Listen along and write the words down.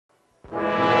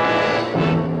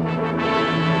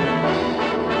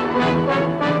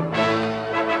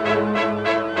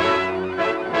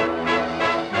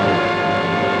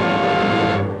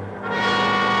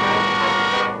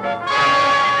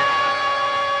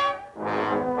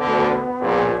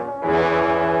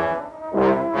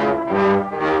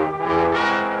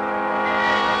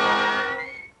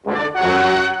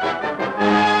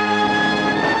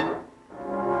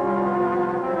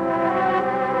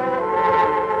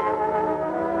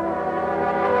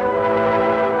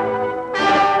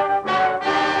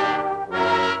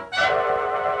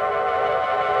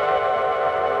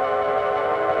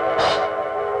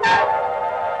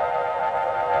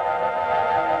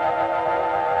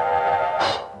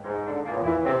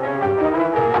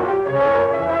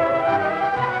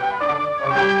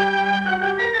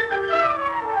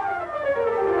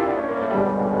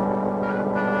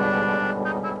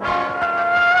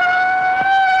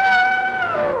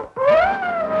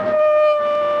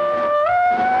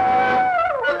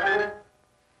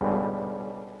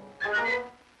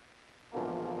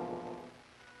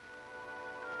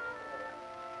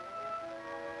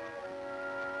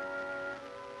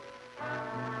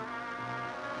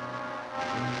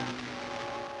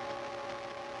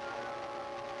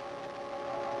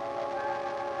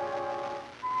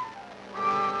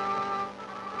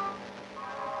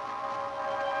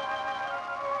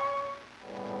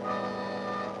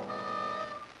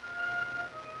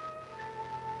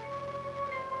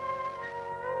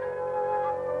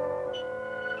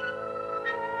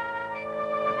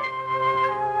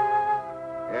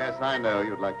I know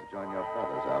you'd like to join your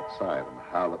fellows outside and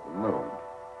howl at the moon.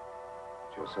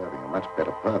 But you're serving a much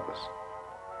better purpose.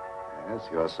 Yes,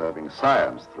 you're serving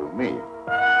science through me.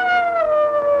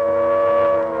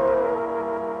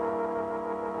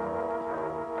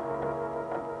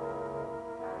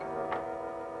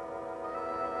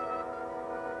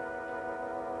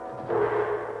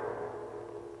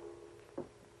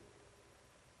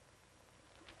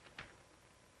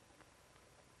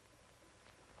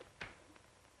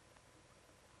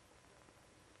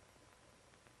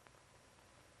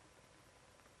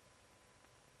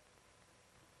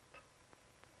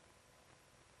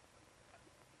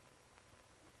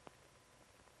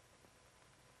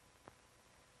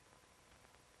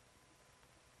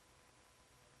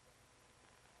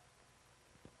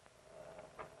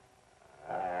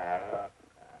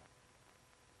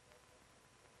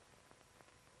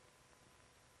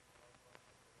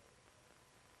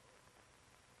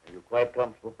 Are you quite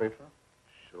comfortable, Petro?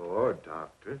 Sure,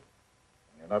 Doctor.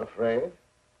 You're not afraid?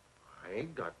 I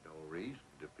ain't got no reason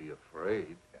to be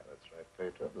afraid. Yeah, that's right,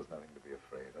 Petro. There's nothing to be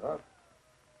afraid of.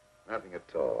 Nothing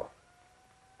at all.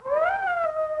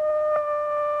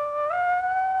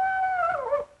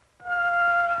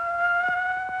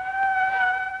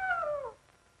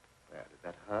 There, did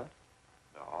that hurt?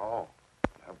 No,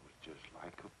 that was just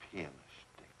like a pin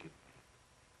sticking me.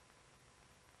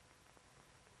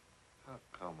 How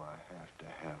come I have to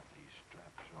have these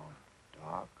straps on,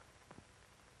 Doc?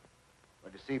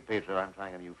 Well, you see, Petro, I'm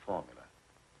trying a new formula.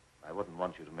 I wouldn't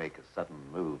want you to make a sudden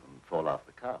move and fall off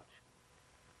the couch.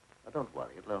 Now, don't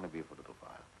worry. It'll only be for a little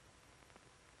while.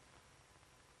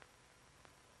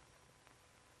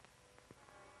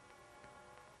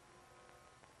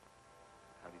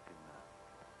 How do you feel now?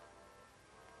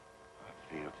 I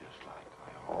feel just like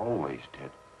I always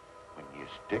did when you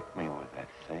stick me with that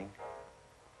thing.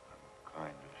 I'm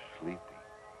kind of sleepy.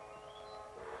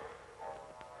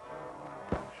 I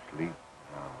want to sleep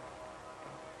now.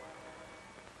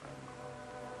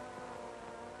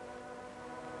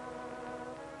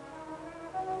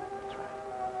 That's right.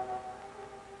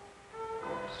 Go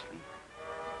to sleep.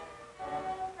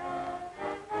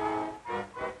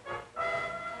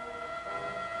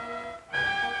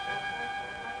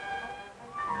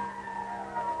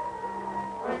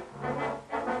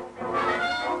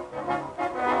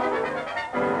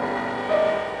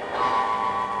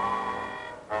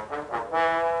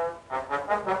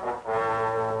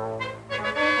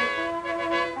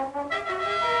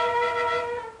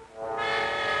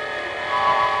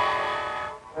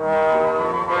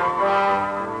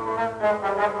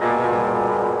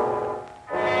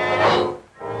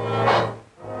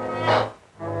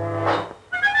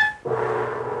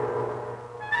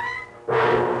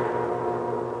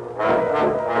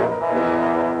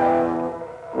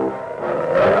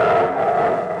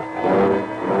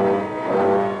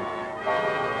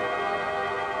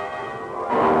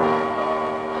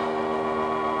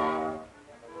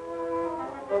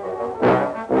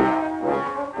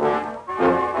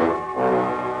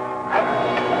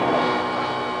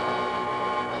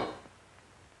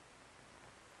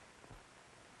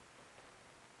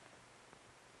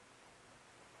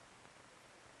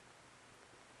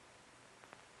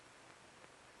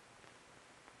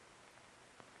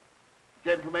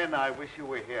 Gentlemen, I wish you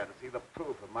were here to see the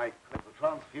proof of my claim. The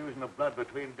transfusion of blood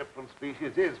between different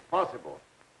species is possible.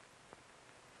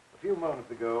 A few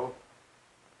moments ago,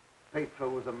 Petro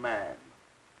was a man.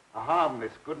 A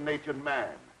harmless, good-natured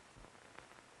man.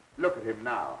 Look at him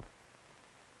now.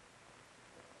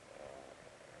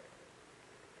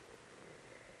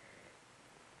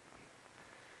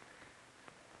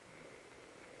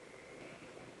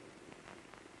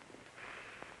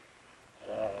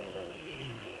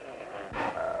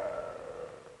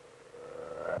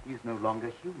 He's no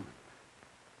longer human.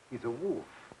 He's a wolf,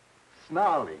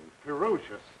 snarling,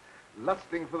 ferocious,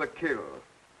 lusting for the kill.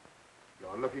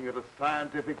 You're looking at a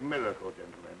scientific miracle,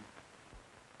 gentlemen.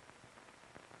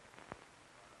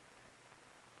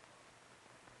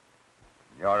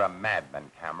 You're a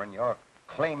madman, Cameron. Your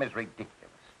claim is ridiculous.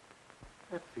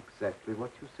 That's exactly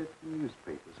what you said in the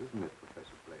newspapers, isn't it,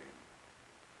 Professor Blaine?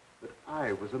 That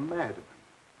I was a madman,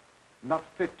 not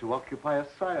fit to occupy a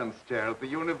science chair at the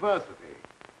university.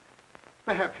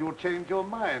 Perhaps you'll change your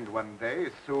mind one day,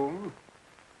 soon,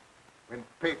 when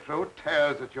Petro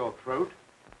tears at your throat.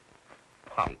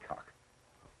 Poppycock.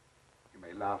 You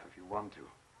may laugh if you want to.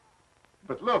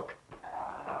 But look.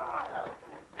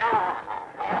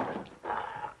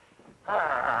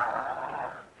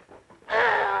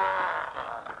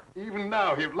 Even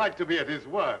now, he'd like to be at his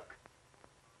work.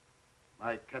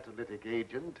 My catalytic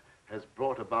agent has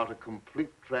brought about a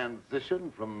complete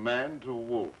transition from man to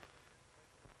wolf.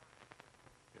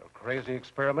 crazy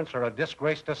experiments are a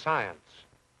disgrace to science.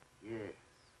 Yes.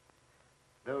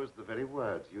 Those are the very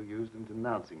words you used in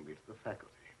denouncing me to the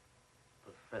faculty.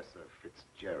 Professor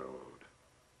Fitzgerald.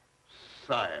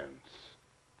 Science.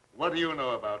 What do you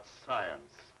know about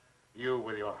science? You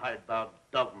with your hidebound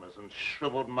dogmas and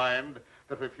shriveled mind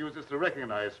that refuses to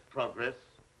recognize progress.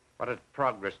 What has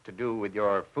progress to do with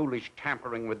your foolish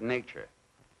tampering with nature?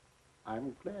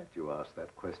 I'm glad you asked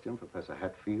that question, Professor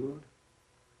Hatfield.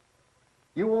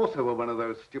 You also were one of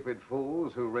those stupid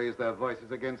fools who raised their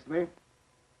voices against me.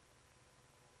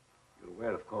 You're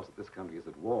aware, of course, that this country is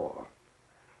at war.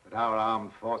 That our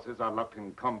armed forces are locked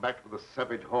in combat with a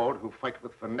savage horde who fight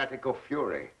with fanatical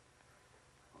fury.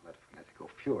 Well, that fanatical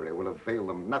fury will avail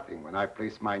them nothing when I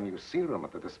place my new serum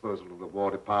at the disposal of the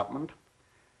War Department.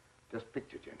 Just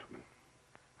picture, gentlemen,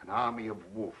 an army of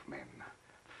wolfmen,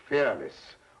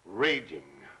 fearless, raging,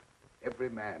 every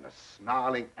man a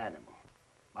snarling animal.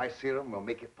 My serum will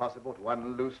make it possible to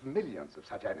unloose millions of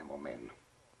such animal men.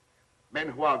 Men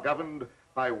who are governed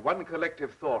by one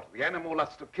collective thought, the animal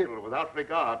lust to kill without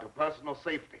regard to personal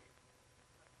safety.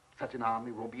 Such an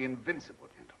army will be invincible,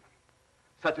 gentlemen.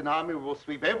 Such an army will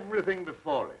sweep everything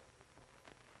before it.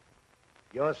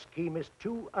 Your scheme is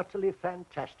too utterly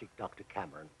fantastic, Dr.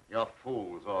 Cameron. You're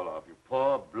fools, all of you.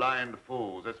 Poor, blind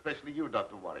fools, especially you,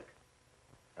 Dr. Warwick.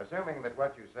 Assuming that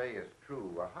what you say is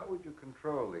true, how would you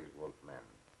control these wolfmen?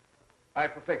 I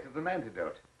perfected an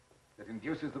antidote that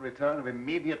induces the return of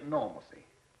immediate normalcy.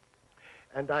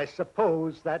 And I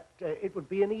suppose that it would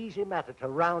be an easy matter to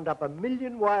round up 1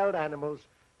 million wild animals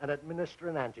and administer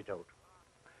an antidote.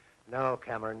 No,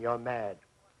 Cameron, you're mad.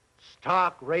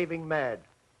 Stark, raving mad.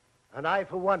 And I,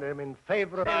 for one, am in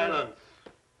favor of... Silence!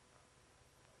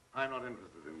 I'm not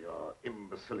interested in your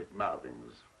imbecilic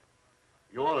mouthings.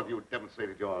 You, all of you,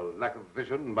 demonstrated your lack of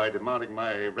vision by demanding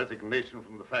my resignation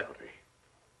from the faculty.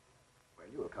 Well,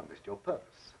 you accomplished your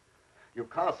purpose. You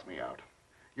cast me out.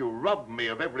 You robbed me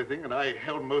of everything that I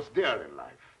held most dear in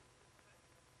life.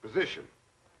 Position,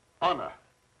 honor,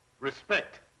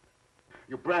 respect.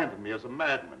 You branded me as a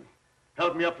madman,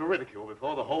 held me up to ridicule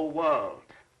before the whole world.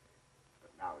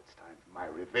 But now it's time for my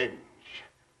revenge.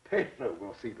 Petro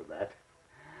will see to that.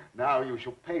 Now you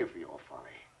shall pay for your folly.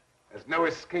 There's no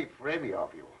escape for any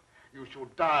of you. You shall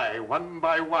die one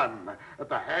by one at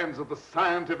the hands of the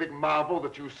scientific marvel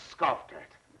that you scoffed at.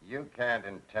 You can't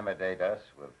intimidate us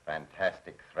with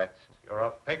fantastic threats. You're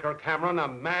a faker, Cameron, a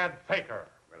mad faker.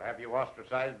 We'll have you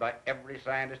ostracized by every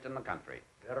scientist in the country.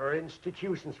 There are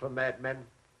institutions for madmen,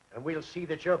 and we'll see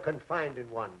that you're confined in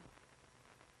one.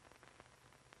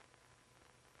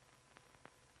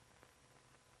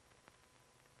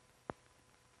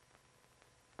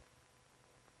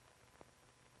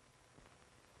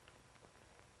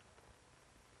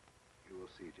 You will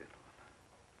see, gentlemen.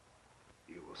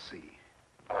 You will see.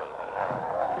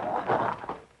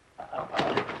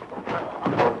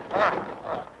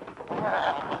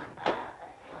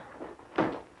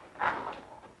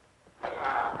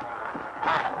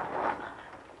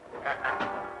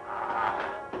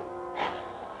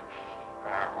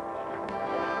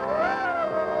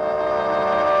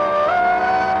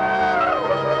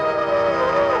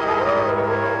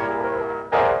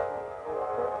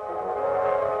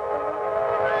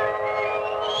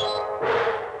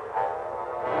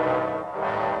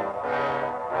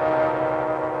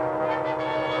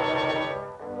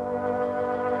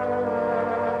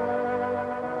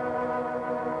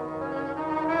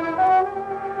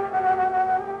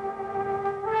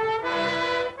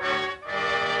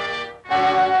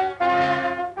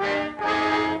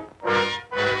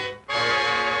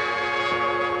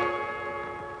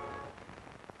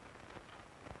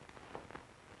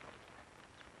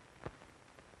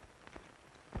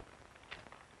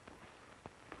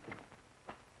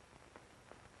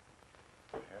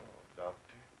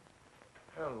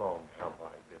 How long have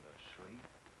I been asleep?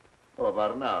 Oh,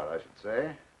 about an hour, I should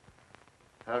say.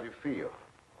 How do you feel?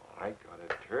 I got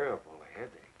a terrible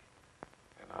headache,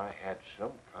 and I had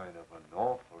some kind of an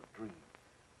awful dream.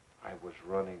 I was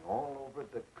running all over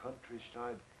the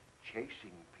countryside,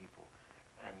 chasing people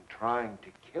and trying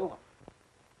to kill them.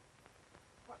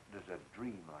 What does a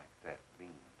dream like that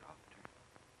mean, Doctor?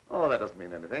 Oh, that doesn't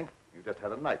mean anything. You just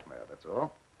had a nightmare, that's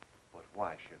all. But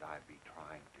why should I be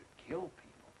trying to kill people?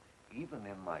 Even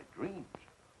in my dreams,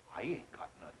 I ain't got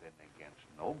nothing against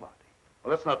nobody.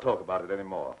 Well, let's not talk about it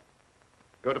anymore.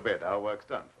 Go to bed. Our work's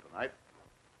done for tonight.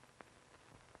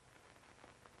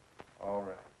 All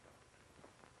right.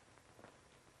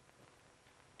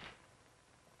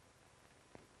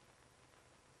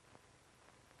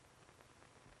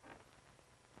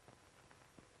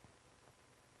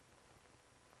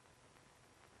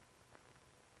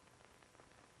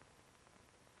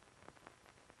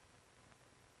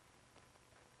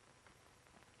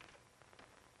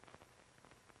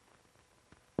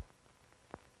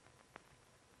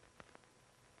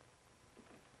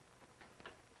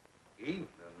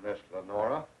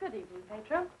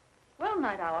 Petro. Well,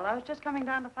 Night Owl, I was just coming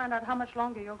down to find out how much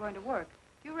longer you're going to work.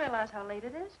 Do you realize how late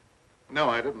it is? No,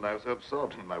 I didn't. I was so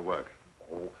absorbed in my work.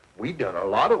 Oh, we done a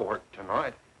lot of work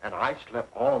tonight, and I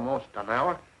slept almost an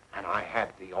hour, and I had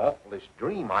the awfulest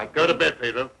dream. Go to bed,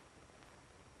 Pedro.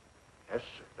 Yes,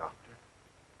 sir, Doctor.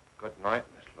 Good night,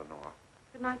 Miss Lenora.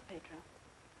 Good night, Petro.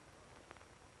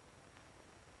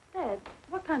 Dad,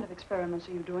 what kind of experiments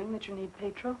are you doing that you need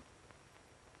Petro?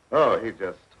 Oh, he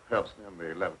just helps me in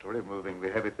the laboratory, moving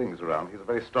the heavy things around. He's a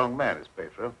very strong man, is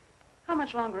Petro. How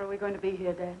much longer are we going to be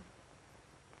here, Dad?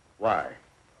 Why?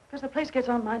 Because the place gets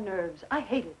on my nerves. I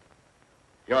hate it.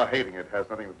 Your hating it has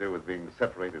nothing to do with being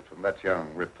separated from that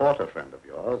young reporter friend of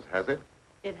yours, has it?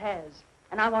 It has.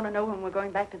 And I want to know when we're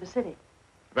going back to the city.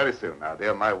 Very soon now,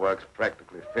 dear. My work's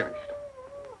practically finished.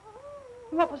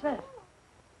 What was that?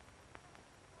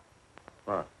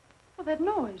 What? Well, that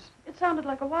noise. It sounded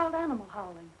like a wild animal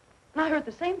howling. And I heard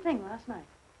the same thing last night.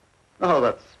 Oh,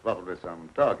 that's probably some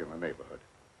dog in the neighborhood.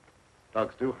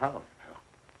 Dogs do howl, you know.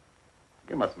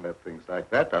 You mustn't let things like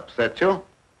that upset you.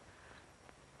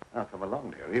 Now, come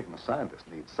along, dear. Even a scientist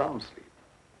needs sound sleep.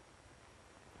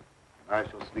 And I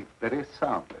shall sleep very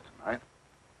soundly tonight.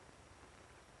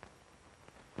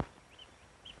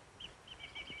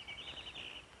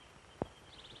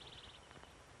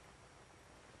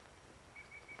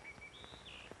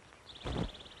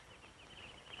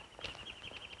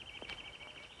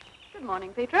 Good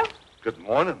morning, Petro. Good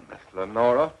morning, Miss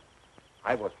Lenora.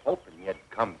 I was hoping you'd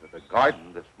come to the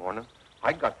garden this morning.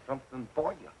 I got something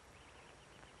for you.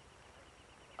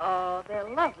 Oh, they're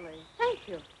lovely. Thank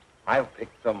you. I'll pick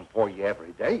some for you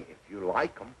every day if you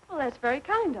like them. Well, that's very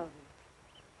kind of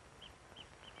you.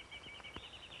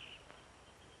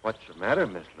 What's the matter,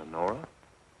 Miss Lenora?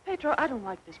 Petro, I don't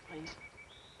like this place.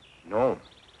 No.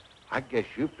 I guess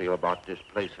you feel about this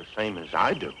place the same as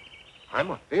I do.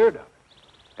 I'm afeard of it,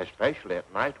 especially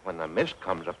at night when the mist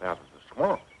comes up out of the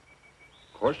swamp.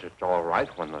 Of course, it's all right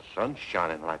when the sun's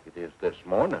shining like it is this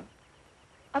morning.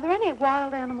 Are there any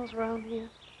wild animals around here?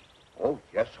 Oh,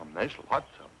 yes, there's lots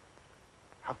of them.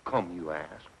 How come, you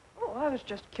ask? Oh, I was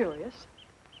just curious.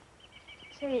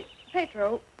 Say,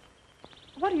 Petro,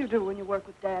 what do you do when you work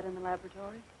with Dad in the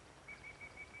laboratory?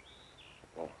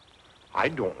 Well, I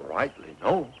don't rightly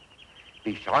know.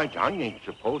 Besides, I ain't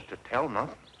supposed to tell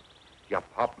nothing. Your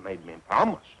pop made me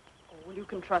promise. Oh, well, you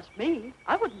can trust me.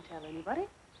 I wouldn't tell anybody.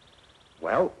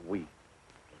 Well,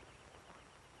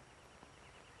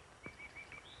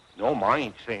 No, I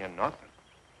ain't saying nothing.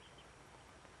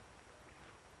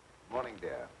 Morning,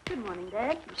 dear. Good morning,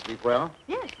 Dad. You sleep well?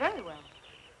 Yes, very well.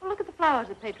 Well, look at the flowers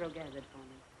that Petro gathered for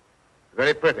me.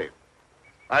 Very pretty.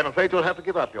 I'm afraid you'll have to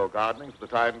give up your gardening for the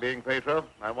time being, Petro.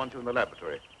 I want you in the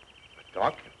laboratory. But,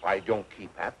 Doc, if I don't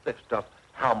keep at this stuff,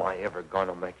 how am I ever going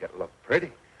to make it look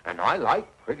pretty? And I like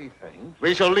pretty things.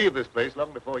 We shall leave this place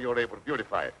long before you're able to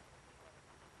beautify it.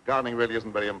 Gardening really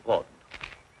isn't very important.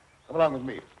 Come along with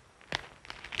me.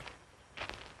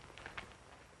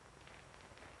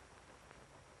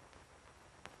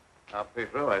 Now,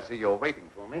 Petro, I see you're waiting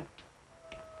for me.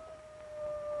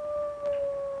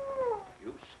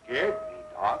 You scared me,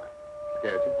 Doc.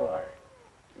 Scared you? Why?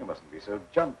 You mustn't be so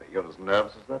jumpy. You're as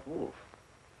nervous as that wolf.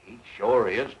 He sure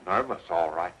is nervous,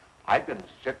 all right. I've been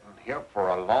sitting here for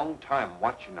a long time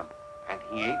watching him, and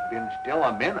he ain't been still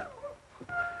a minute.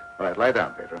 All right, lie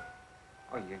down, Petro.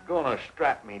 Are you going to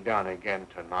strap me down again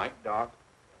tonight, Doc?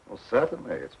 Well,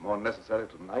 certainly. It's more necessary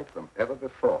tonight than ever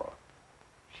before.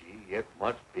 Gee, it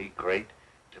must be great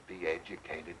to be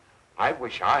educated. I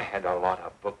wish I had a lot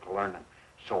of book learning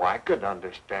so I could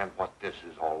understand what this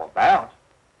is all about.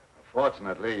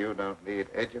 Fortunately, you don't need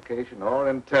education or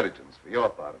intelligence for your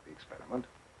part of the experiment.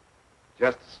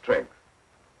 Just strength.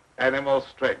 Animal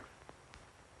strength.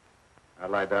 Now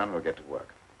lie down and we'll get to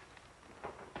work.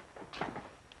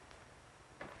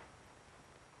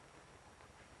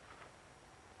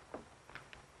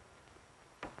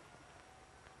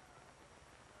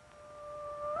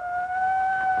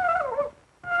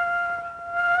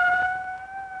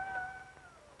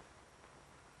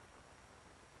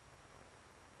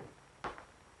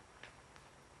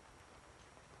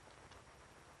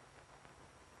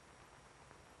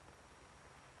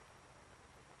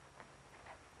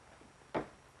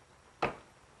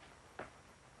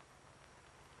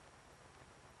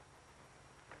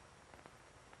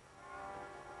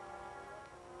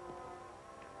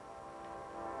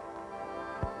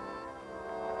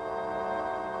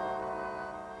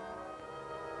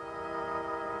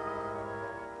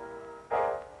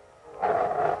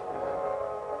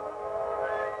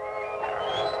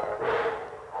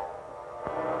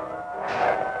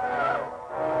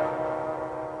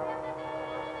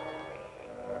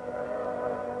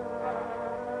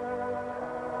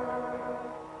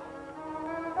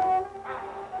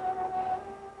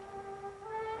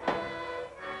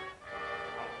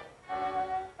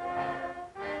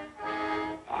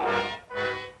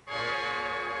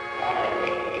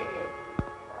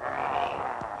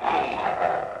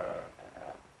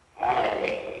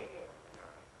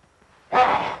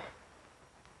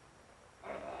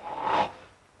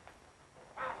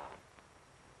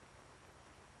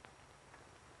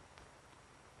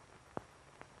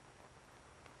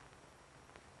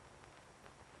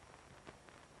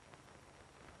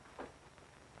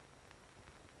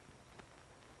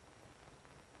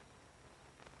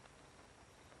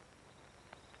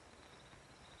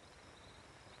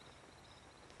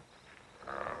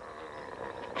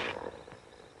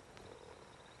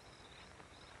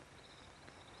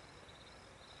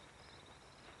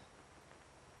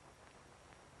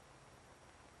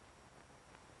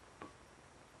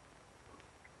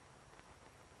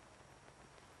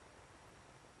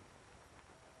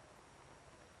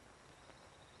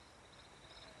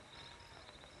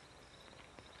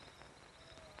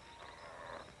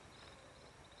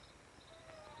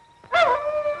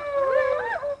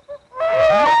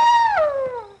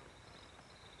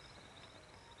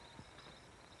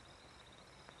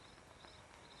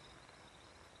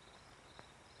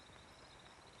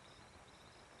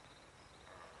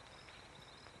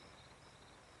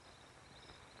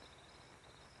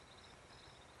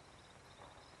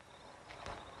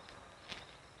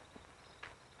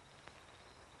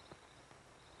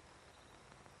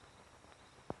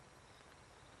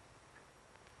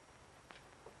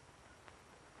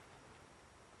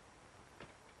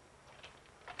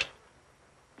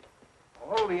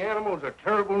 the animals are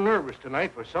terrible nervous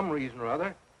tonight for some reason or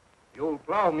other. The old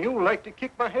plow mule liked to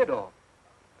kick my head off.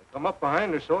 I come up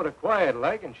behind her sort of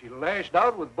quiet-like, and she lashed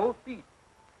out with both feet.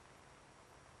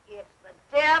 It's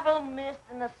the devil mist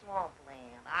in the swampland.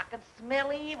 I can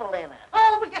smell evil in it.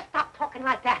 Oh, will you stop talking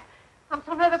like that? I'm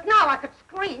so nervous now I could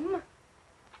scream.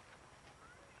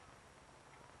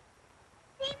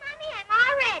 See, Mommy, I'm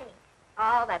all ready.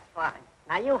 Oh, that's fine.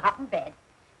 Now you hop in bed.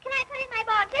 Can I put in my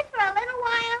ball just for a little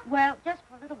while? Well, just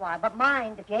for a little while. But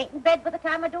mind, if you ain't in bed by the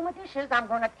time I do my dishes, I'm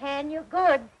going to tan you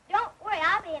good. Don't worry,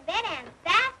 I'll be in bed and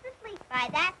fast asleep by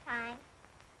that time.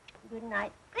 Good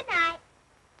night. Good night.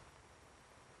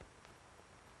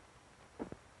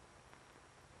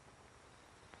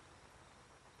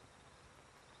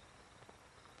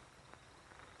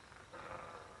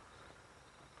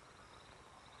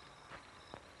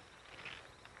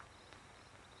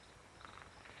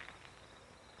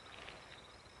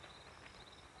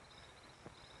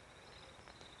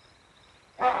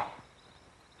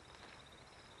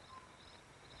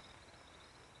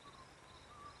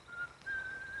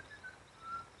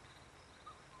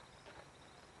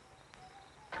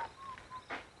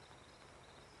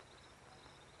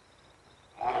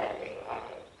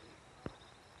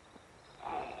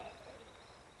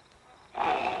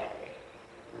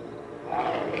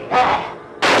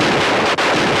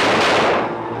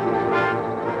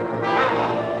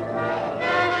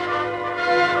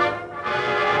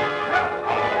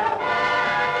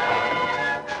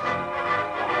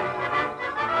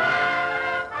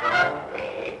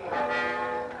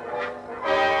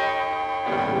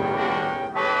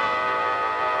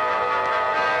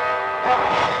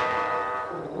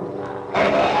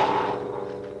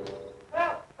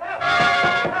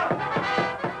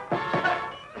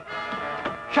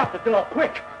 Shut the door,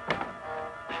 quick!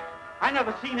 I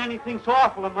never seen anything so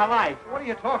awful in my life. What are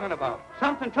you talking about?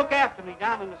 Something took after me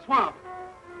down in the swamp.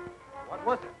 What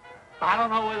was it? I don't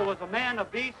know whether it was a man, a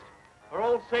beast, or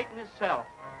old Satan himself.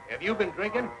 Have you been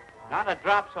drinking? Not a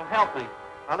drop, so help me.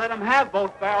 I let him have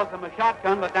both barrels of my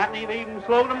shotgun, but that never even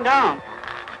slowed him down.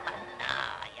 No,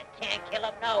 you can't kill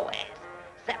him no ways,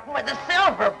 except with a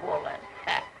silver bullet.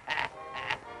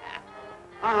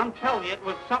 I'm telling you, it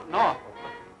was something awful.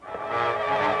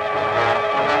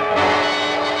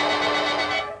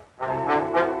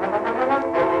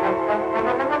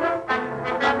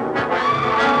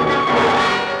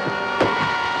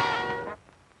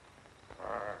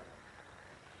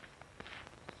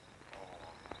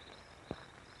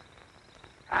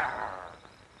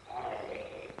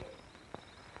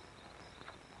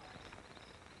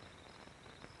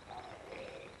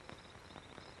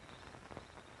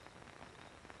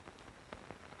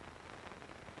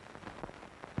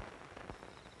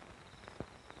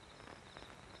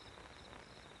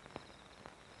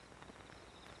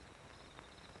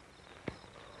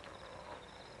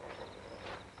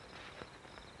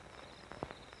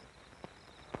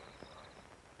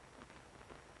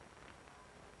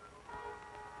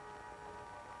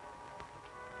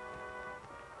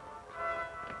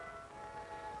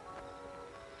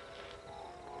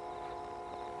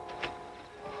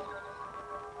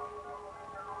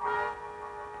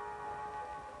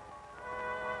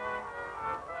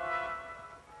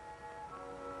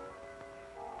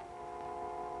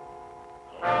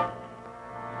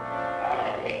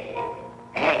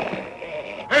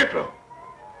 Petro!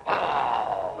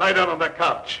 Lie down on that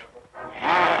couch.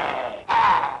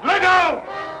 Lie down!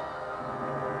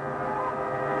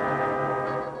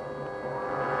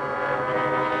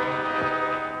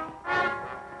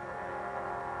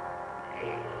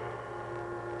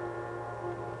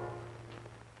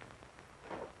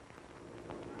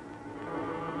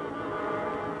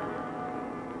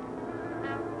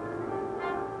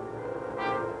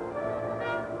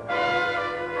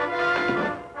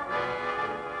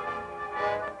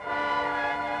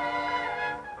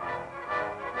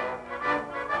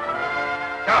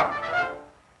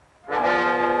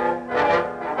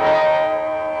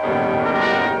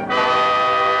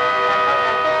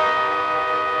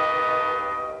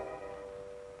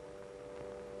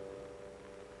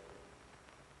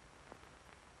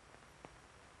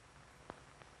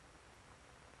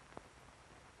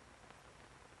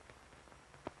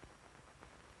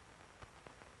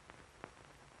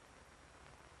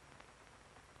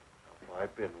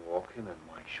 I've been walking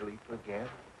in my sleep again.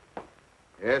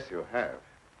 Yes, you have.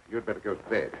 You'd better go to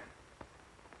bed.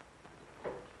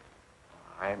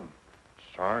 I'm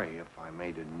sorry if I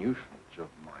made a nuisance of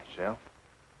myself.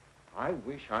 I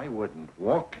wish I wouldn't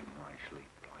walk in my sleep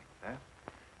like that,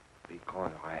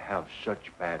 because I have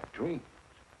such bad dreams.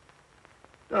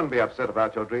 Don't be upset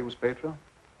about your dreams, Petro.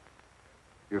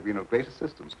 You've been of great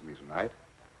assistance to me tonight.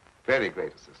 Very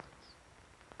great assistance.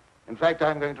 In fact,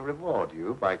 I'm going to reward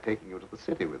you by taking you to the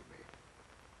city with me.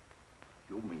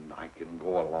 You mean I can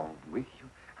go along with you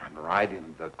and ride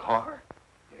in the car?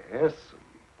 Yes, and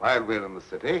while we're in the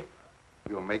city,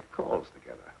 we'll make calls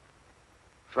together.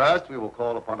 First, we will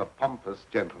call upon a pompous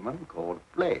gentleman called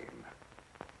Blaine.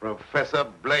 Professor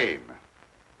Blaine.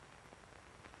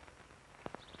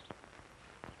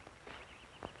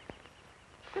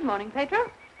 Good morning, Petro.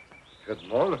 Good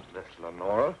morning, Miss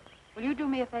Lenora. Will you do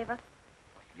me a favor?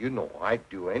 You know I'd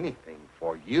do anything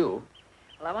for you.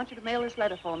 Well, I want you to mail this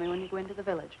letter for me when you go into the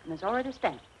village. And it's already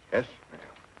stamped. Yes, ma'am.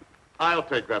 I'll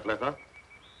take that letter.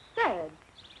 Dad.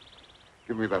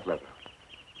 Give me that letter.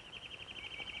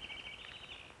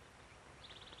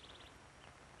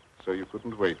 So you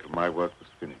couldn't wait till my work was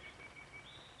finished.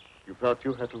 You felt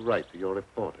you had to write to your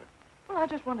reporter. Well, I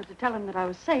just wanted to tell him that I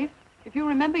was safe. If you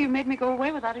remember, you made me go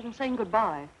away without even saying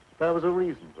goodbye. There was a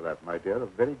reason for that, my dear, a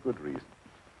very good reason.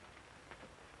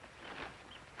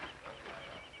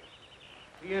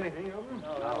 See anything of him?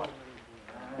 No.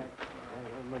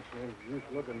 Much use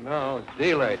looking now. It's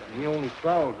daylight, and he only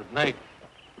prowls at night.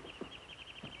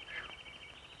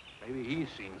 Maybe he's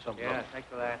seen something. Yeah, thanks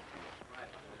for that.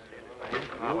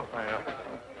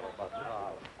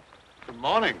 Good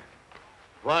morning.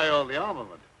 Why all the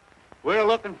armament? We're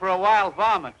looking for a wild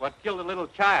varmint what killed a little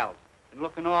child. Been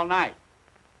looking all night.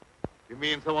 You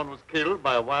mean someone was killed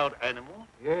by a wild animal?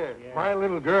 Yeah, my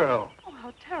little girl. Oh,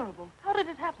 how terrible. How did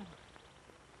it happen?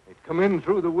 It come in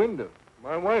through the window.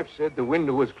 My wife said the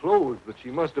window was closed, but she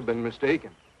must have been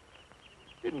mistaken.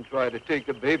 Didn't try to take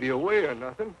the baby away or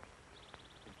nothing.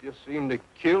 It just seemed to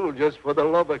kill just for the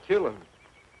love of killing.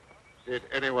 Did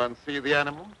anyone see the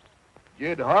animal?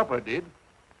 Jed Harper did.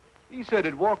 He said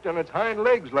it walked on its hind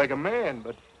legs like a man,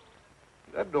 but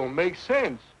that don't make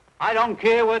sense. I don't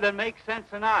care whether it makes sense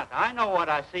or not. I know what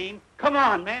I seen. Come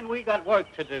on, man, we got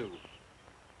work to do.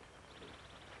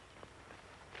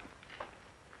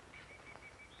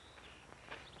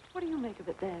 What do you make of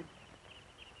it, Dad?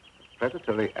 A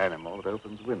predatory animal that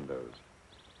opens windows.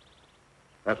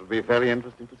 That would be very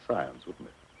interesting to science, wouldn't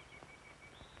it?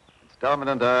 Its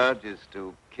dominant urge is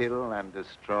to kill and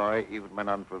destroy even when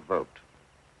unprovoked.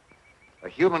 A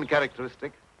human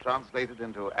characteristic translated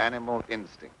into animal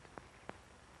instinct.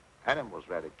 Animals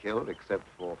rarely killed except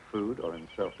for food or in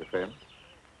self-defense.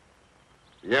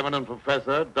 The eminent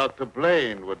professor, Dr.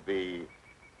 Blaine, would be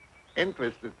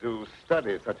interested to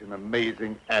study such an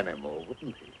amazing animal,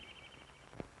 wouldn't he?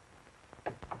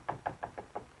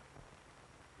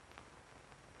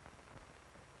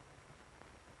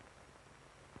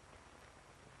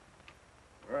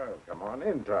 Well, come on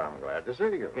in, Tom. Glad to see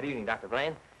you. Good evening, Dr.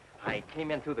 Blaine. I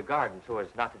came in through the garden so as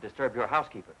not to disturb your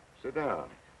housekeeper. Sit down.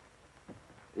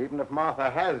 Even if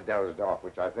Martha has dozed off,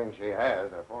 which I think she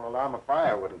has, a full alarm of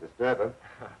fire wouldn't disturb her.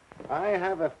 I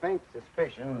have a faint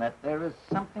suspicion that there is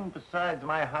something besides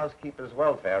my housekeeper's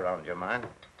welfare on your mind.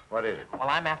 What is it? Well,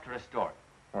 I'm after a story.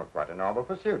 Well, quite a noble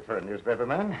pursuit for a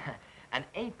newspaperman. An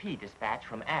AP dispatch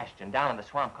from Ashton down in the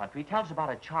swamp country tells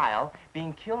about a child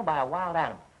being killed by a wild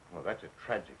animal. Well, that's a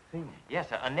tragic thing. Yes,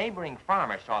 a neighboring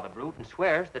farmer saw the brute and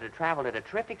swears that it traveled at a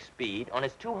terrific speed on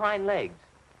its two hind legs.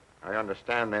 I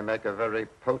understand they make a very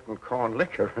potent corn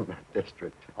liquor in that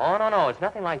district. Oh, no, it's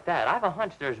nothing like that. I've a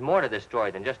hunch there's more to this story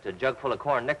than just a jug full of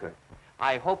corn liquor.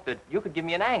 I hope that you could give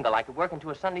me an angle I could work into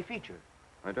a Sunday feature.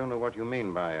 I don't know what you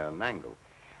mean by an angle.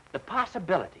 The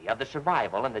possibility of the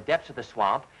survival in the depths of the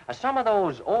swamp of some of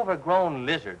those overgrown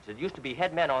lizards that used to be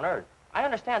head men on Earth. I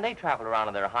understand they traveled around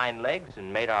on their hind legs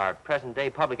and made our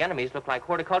present-day public enemies look like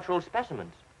horticultural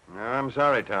specimens. No, I'm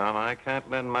sorry, Tom. I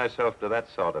can't lend myself to that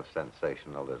sort of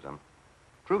sensationalism.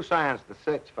 True science, the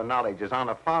search for knowledge, is on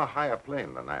a far higher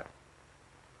plane than that.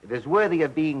 It is worthy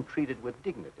of being treated with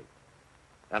dignity.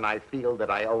 And I feel that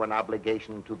I owe an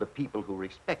obligation to the people who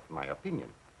respect my opinion.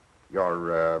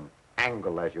 Your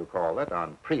angle, as you call it,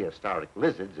 on prehistoric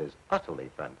lizards is utterly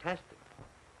fantastic.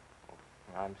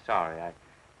 I'm sorry. I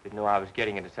didn't know I was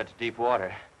getting into such deep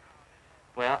water.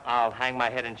 Well, I'll hang my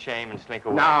head in shame and slink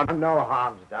away. No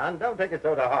harm's done. Don't take it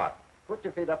so to heart. Put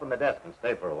your feet up on the desk and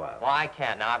stay for a while. Well, I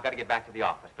can't now. I've got to get back to the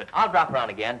office. But I'll drop around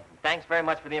again. Thanks very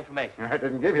much for the information. I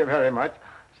didn't give you very much.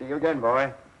 See you again,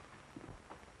 boy.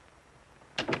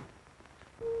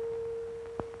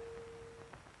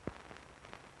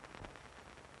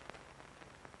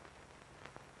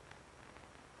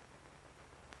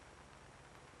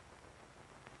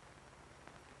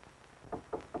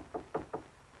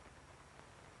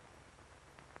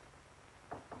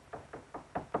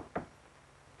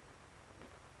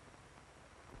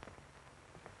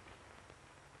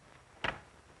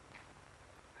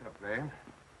 Blaine.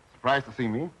 Surprised to see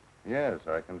me? Yes,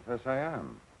 I confess I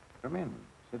am. Come in.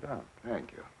 Sit down.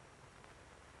 Thank you.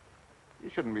 You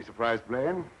shouldn't be surprised,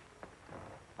 Blaine.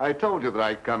 I told you that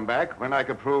I'd come back when I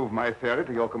could prove my theory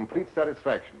to your complete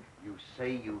satisfaction. You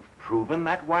say you've proven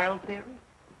that wild theory?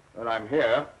 Well, I'm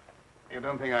here. You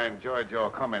don't think I enjoyed your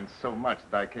comments so much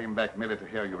that I came back merely to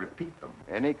hear you repeat them?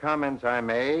 Any comments I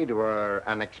made were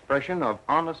an expression of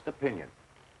honest opinion.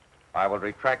 I will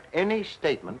retract any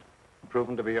statement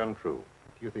proven to be untrue.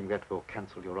 Do you think that will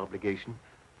cancel your obligation?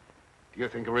 Do you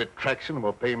think a retraction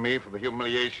will pay me for the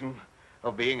humiliation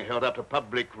of being held up to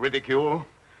public ridicule,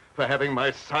 for having my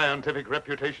scientific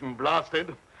reputation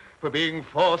blasted, for being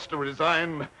forced to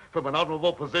resign from an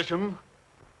honorable position?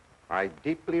 I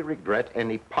deeply regret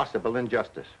any possible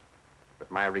injustice, but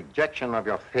my rejection of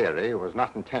your theory was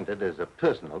not intended as a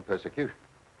personal persecution.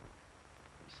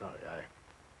 I'm sorry.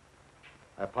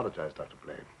 I apologize, Dr.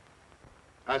 Blaine.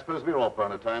 I suppose we're all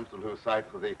prone at times to lose sight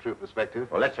of the true perspective.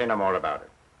 Well, let's say no more about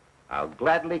it. I'll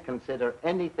gladly consider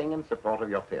anything in support of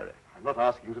your theory. I'm not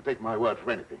asking you to take my word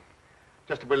for anything.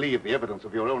 Just to believe the evidence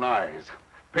of your own eyes.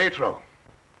 Petro.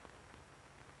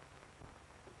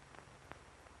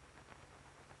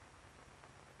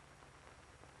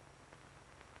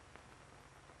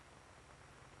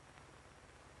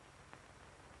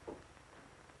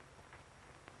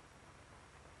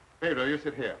 Pedro, you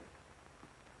sit here.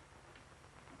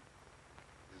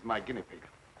 This is my guinea pig.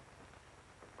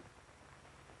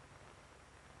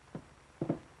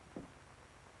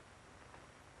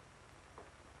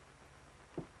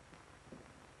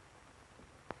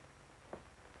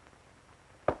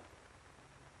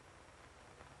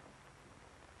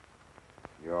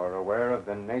 You're aware of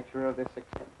the nature of this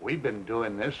experiment? We've been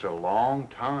doing this a long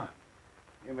time.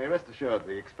 You may rest assured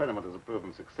the experiment is a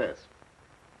proven success.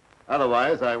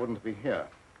 Otherwise, I wouldn't be here.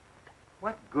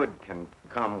 What good can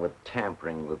come with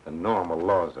tampering with the normal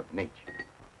laws of nature?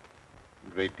 A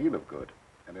great deal of good.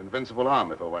 An invincible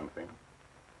army, for one thing.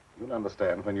 You'll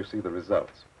understand when you see the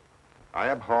results. I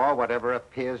abhor whatever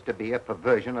appears to be a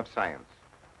perversion of science.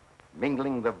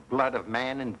 Mingling the blood of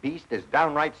man and beast is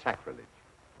downright sacrilege.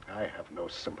 I have no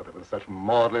sympathy with such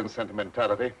maudlin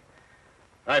sentimentality.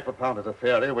 I propounded a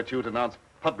theory which you denounced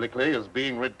publicly as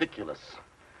being ridiculous.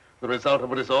 The result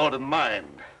of a disordered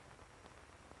mind.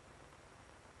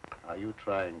 Are you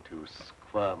trying to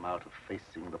squirm out of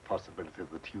facing the possibility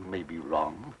that you may be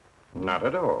wrong? Not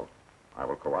at all. I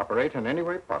will cooperate in any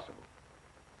way possible.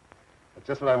 That's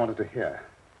just what I wanted to hear.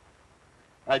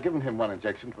 I've given him one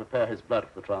injection to prepare his blood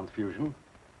for the transfusion.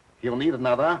 He'll need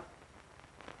another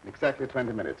in exactly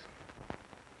 20 minutes.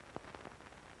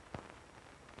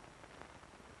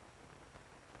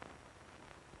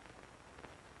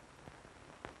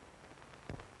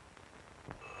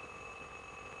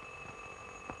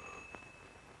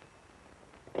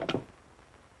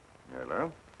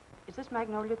 Hello? Is this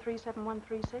Magnolia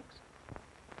 37136?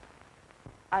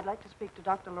 I'd like to speak to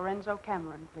Dr. Lorenzo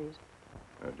Cameron, please.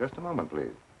 Just a moment,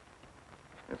 please.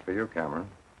 It's for you, Cameron.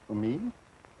 For me?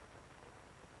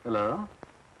 Hello?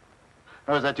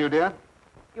 Oh, is that you, dear?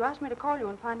 You asked me to call you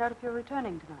and find out if you're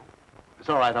returning tonight. It's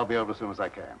all right. I'll be over as soon as I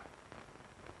can.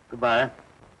 Goodbye.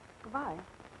 Goodbye.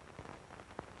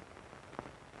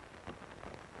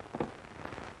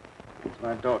 It's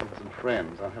my daughter with some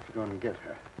friends. I'll have to go and get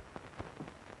her.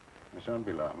 I shan't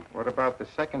be long. What about the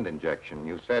second injection?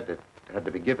 You said it had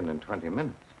to be given in 20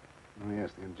 minutes. Oh, yes,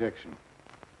 the injection.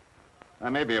 I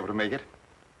may be able to make it.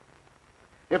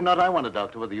 If not, I wonder,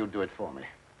 Doctor, whether you'd do it for me.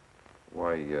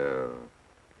 Why,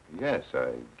 yes,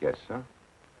 I guess so.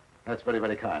 That's very,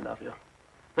 very kind of you.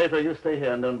 Petro, you stay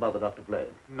here and don't bother Dr. Blaine.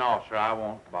 No, sir, I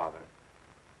won't bother.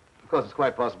 Of course, it's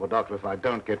quite possible, Doctor, if I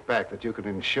don't get back, that you can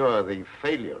ensure the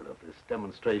failure of this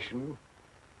demonstration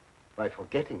by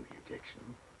forgetting the injection.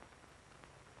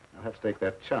 I'll have to take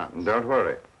that chance. Don't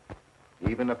worry.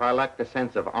 Even if I lacked a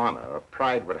sense of honor,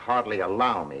 pride would hardly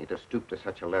allow me to stoop to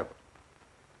such a level.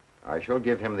 I shall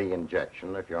give him the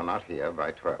injection if you're not here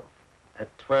by 12.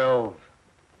 At 12,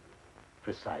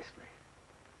 precisely.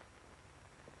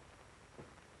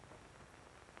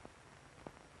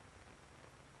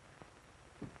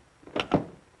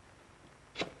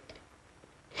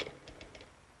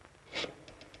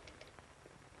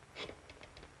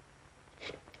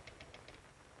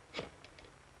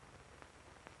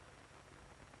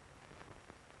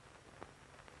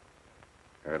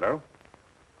 Hello?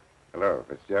 Hello,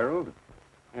 Fitzgerald?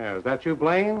 Yeah, is that you,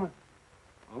 Blaine?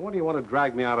 Well, what do you want to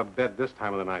drag me out of bed this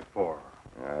time of the night for?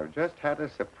 I've just had a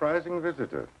surprising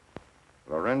visitor,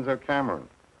 Lorenzo Cameron.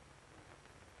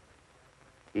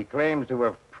 He claims to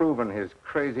have proven his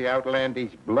crazy,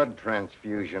 outlandish blood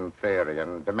transfusion theory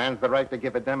and demands the right to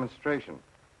give a demonstration.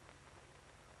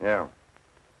 Yeah.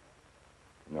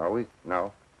 No,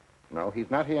 he's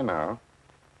not here now.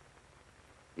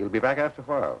 He'll be back after a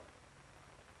while.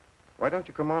 Why don't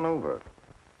you come on over?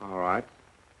 All right.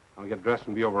 I'll get dressed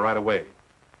and be over right away.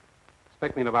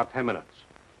 Expect me in about 10 minutes.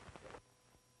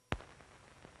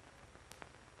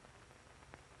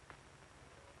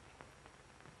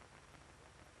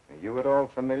 Are you at all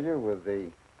familiar with the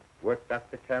work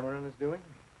Dr. Cameron is doing?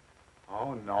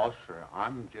 Oh, no, sir.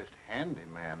 I'm just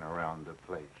handyman around the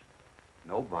place.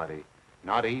 Nobody,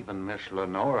 not even Miss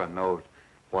Lenora, knows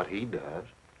what he does.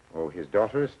 Oh, his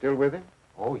daughter is still with him?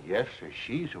 Oh, yes, sir.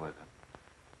 She's with him.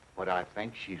 But I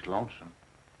think she's lonesome.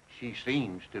 She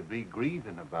seems to be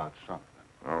grieving about something.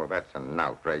 Oh, that's an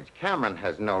outrage. Cameron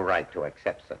has no right to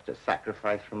accept such a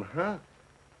sacrifice from her.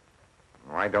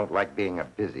 Oh, I don't like being a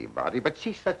busybody, but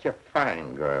she's such a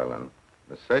fine girl, and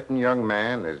a certain young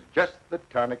man is just the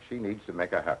tonic she needs to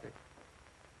make her happy.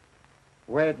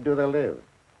 Where do they live?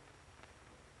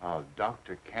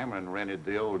 Dr. Cameron rented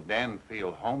the old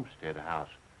Danfield homestead house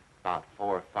about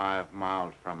 4 or 5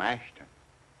 miles from Ashton.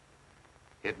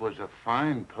 It was a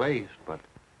fine place, but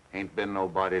ain't been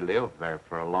nobody lived there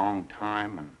for a long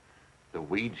time, and the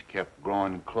weeds kept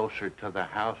growing closer to the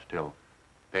house till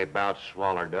they about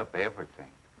swallowed up everything.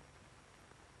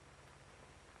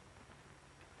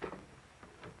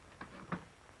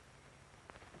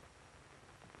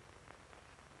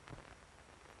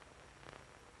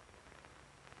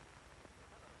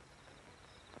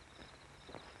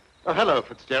 Oh, hello,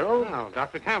 Fitzgerald. Now,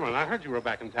 Dr. Cameron, I heard you were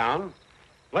back in town.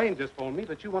 Blaine just phoned me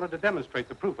that you wanted to demonstrate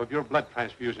the proof of your blood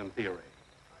transfusion theory.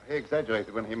 He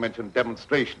exaggerated when he mentioned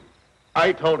demonstration.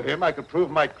 I told him I could prove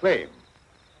my claim.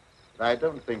 But I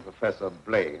don't think Professor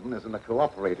Blaine is in a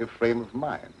cooperative frame of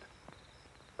mind.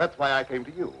 That's why I came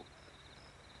to you.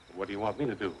 What do you want me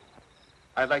to do?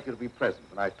 I'd like you to be present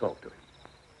when I talk to him.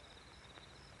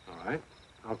 All right.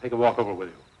 I'll take a walk over with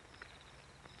you.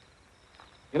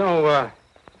 You know,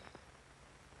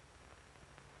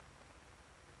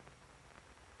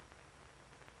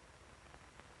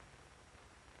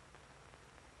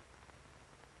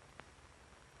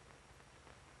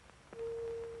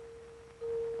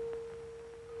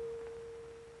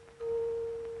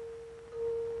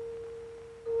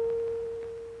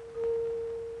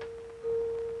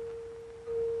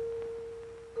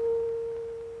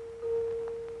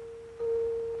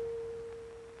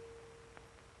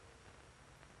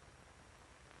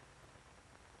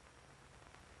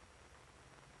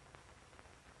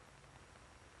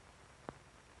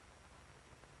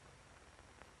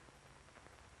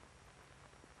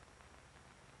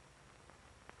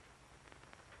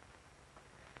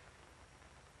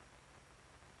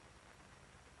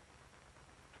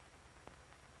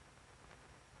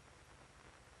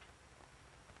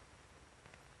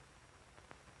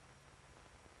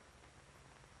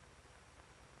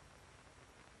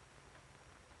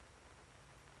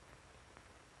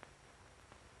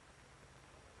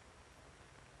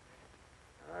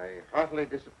 I heartily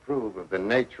disapprove of the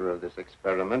nature of this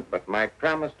experiment, but my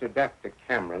promise to Dr.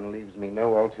 Cameron leaves me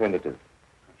no alternative.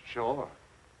 Sure.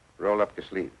 Roll up your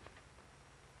sleeves.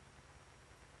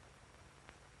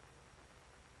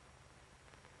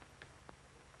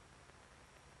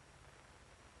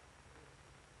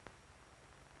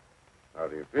 How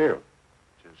do you feel?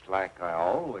 Just like I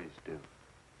always do.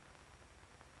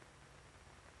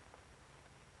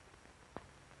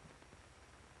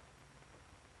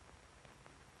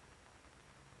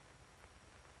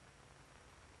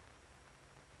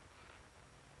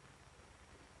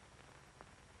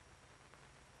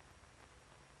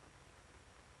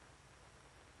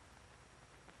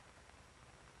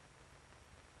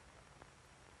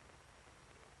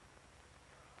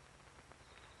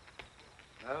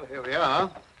 Well, here we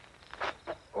are.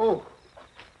 Oh.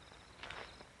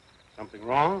 something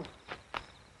wrong?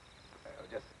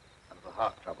 Just a little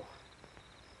heart trouble.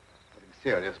 Nothing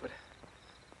serious, but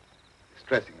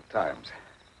distressing at times.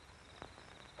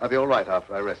 I'll be all right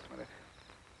after I rest a minute.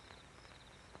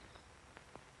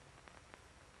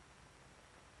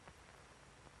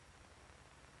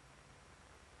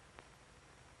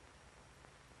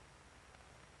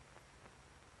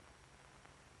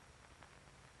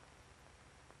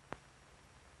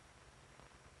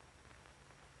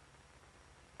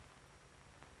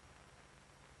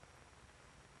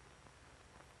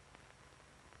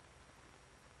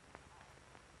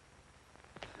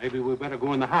 Maybe we better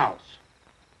go in the house.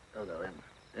 Oh, no,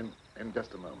 in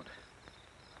just a moment.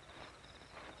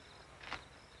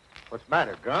 What's the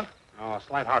matter, Grunk? Oh, a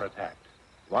slight heart attack.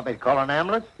 You want me to call an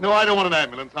ambulance? No, I don't want an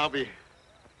ambulance. I'll be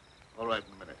all right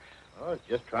in a minute. Oh, I was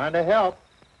just trying to help.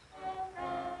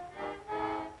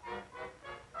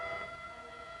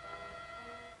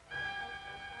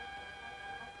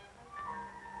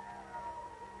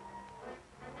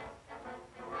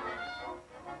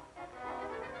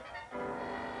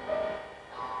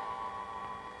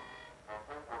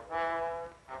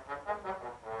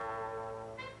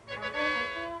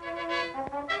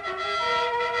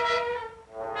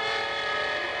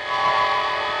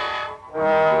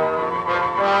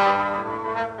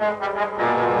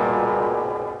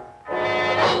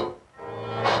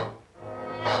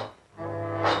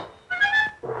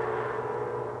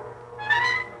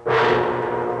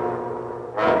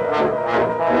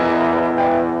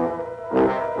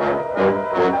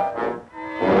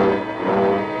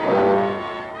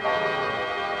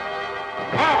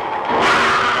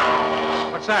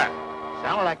 What's that?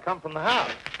 Sounded like come from the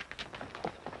house.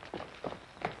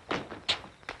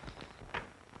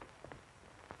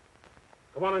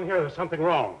 Come on in here. There's something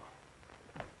wrong.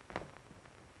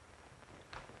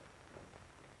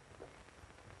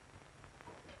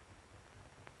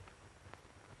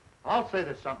 I'll say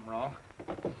there's something wrong.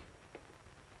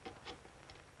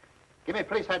 Give me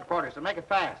police headquarters and make it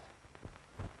fast.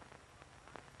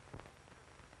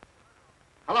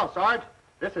 Hello, Sarge.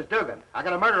 This is Dugan. I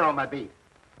got a murder on my beat.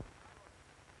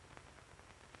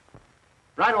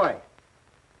 Right away.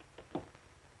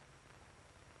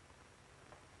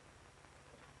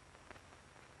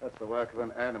 That's the work of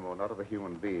an animal, not of a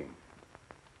human being.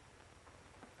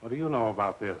 What do you know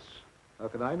about this? How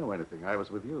can I know anything? I was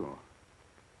with you.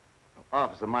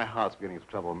 Officer, my heart's beginning to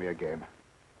trouble me again.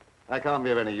 I can't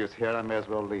be of any use here. I may as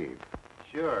well leave.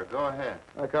 Sure, go ahead.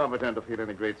 I can't pretend to feel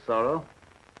any great sorrow.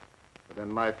 But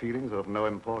then my feelings are of no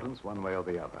importance one way or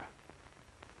the other.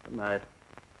 Good night.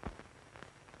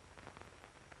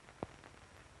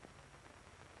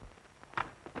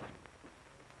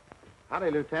 Howdy,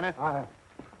 Lieutenant.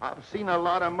 I've seen a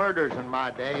lot of murders in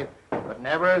my day, but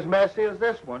never as messy as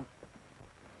this one.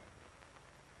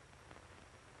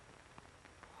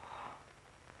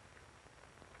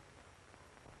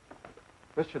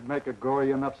 This should make a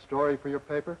gory enough story for your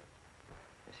paper?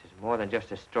 This is more than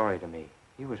just a story to me.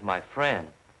 He was my friend.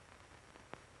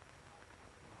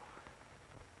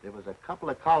 There was a couple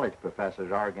of college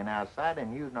professors arguing outside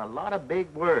and using a lot of big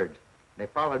words. They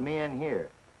followed me in here,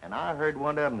 and I heard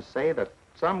one of them say that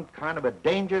some kind of a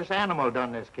dangerous animal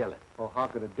done this killing. Well, how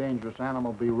could a dangerous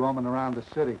animal be roaming around the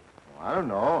city? Well, I don't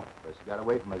know. Guess he got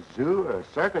away from a zoo or a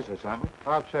circus or something.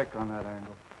 I'll check on that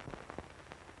angle.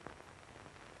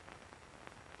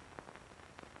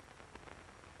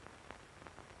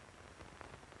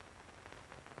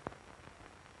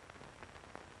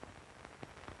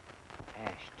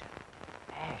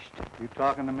 Ashton. You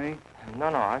talking to me? No,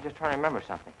 I was just trying to remember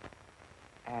something.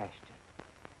 Ashton.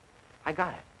 I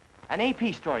got it. An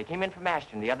AP story came in from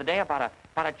Ashton the other day about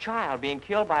a child being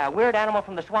killed by a weird animal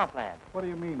from the swampland. What do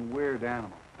you mean, weird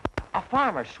animal? A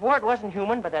farmer swore it wasn't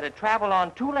human, but that it traveled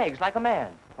on 2 legs like a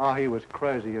man. Oh, he was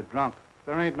crazy or drunk.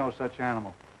 There ain't no such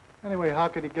animal. Anyway, how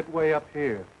could he get way up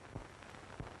here?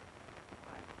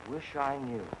 I wish I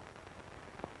knew.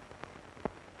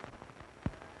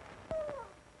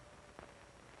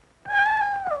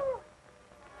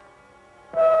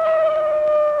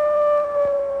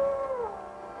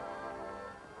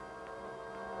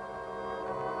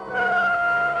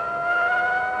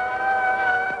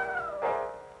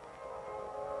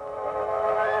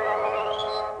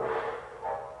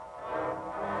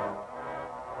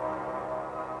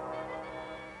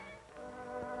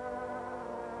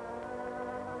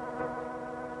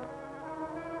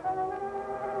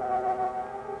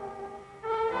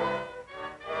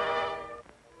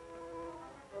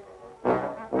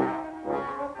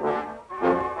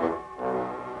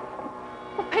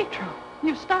 Petro,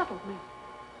 you startled me.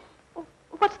 Oh,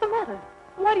 what's the matter?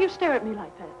 Why do you stare at me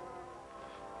like that?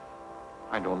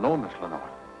 I don't know, Miss Lenora.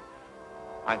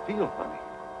 I feel funny.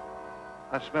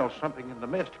 I smell something in the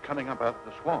mist coming up out of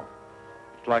the swamp.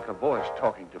 It's like a voice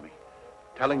talking to me,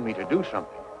 telling me to do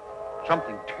something.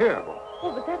 Something terrible.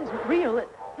 Oh, but that isn't real.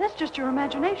 That's just your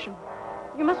imagination.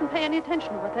 You mustn't pay any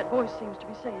attention to what that voice seems to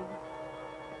be saying.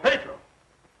 Petro!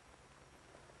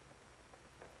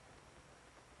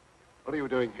 What are you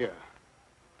doing here?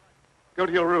 Go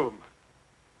to your room.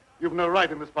 You've no right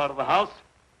in this part of the house.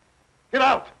 Get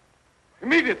out!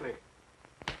 Immediately!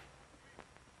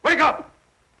 Wake up!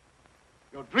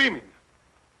 You're dreaming.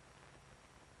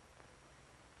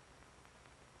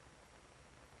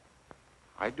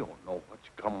 I don't know what's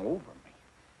come over me.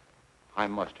 I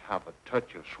must have a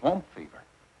touch of swamp fever.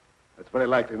 That's very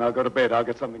likely. Now go to bed. I'll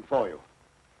get something for you.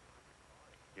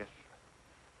 Yes,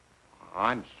 sir.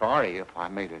 I'm sorry if I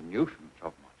made a nuisance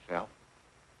of myself.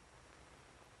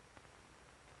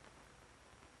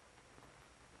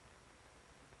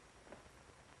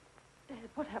 Dad,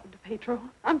 what happened to Petro?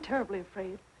 I'm terribly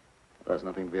afraid. There's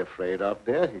nothing to be afraid of,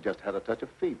 dear. He just had a touch of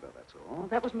fever, that's all. Oh,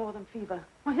 that was more than fever.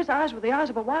 Well, his eyes were the eyes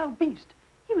of a wild beast.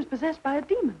 He was possessed by a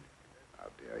demon. Now,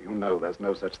 dear, you know there's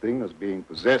no such thing as being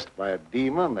possessed by a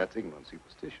demon. That's ignorant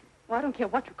superstition. Well, I don't care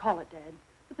what you call it, Dad.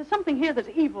 But there's something here that's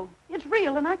evil. It's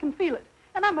real, and I can feel it.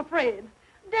 And I'm afraid.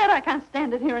 Dad, I can't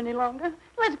stand it here any longer.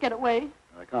 Let's get away.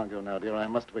 I can't go now, dear. I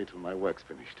must wait till my work's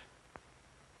finished.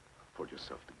 Pull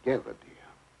yourself together,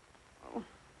 dear. Oh,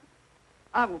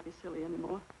 I won't be silly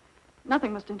anymore.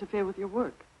 Nothing must interfere with your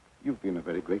work. You've been a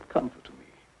very great comfort to me.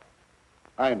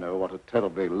 I know what a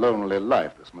terribly lonely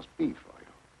life this must be for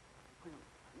you.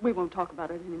 We won't talk about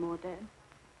it anymore, Dad.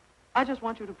 I just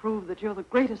want you to prove that you're the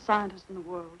greatest scientist in the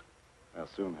world. They'll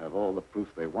soon have all the proof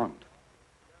they want.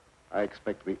 I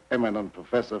expect the eminent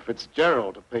Professor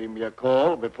Fitzgerald to pay me a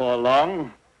call before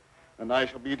long, and I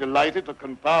shall be delighted to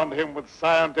confound him with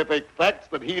scientific facts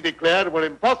that he declared were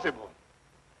impossible.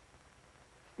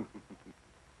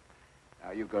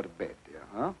 Now you go to bed, dear,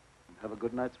 huh? And have a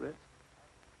good night's rest.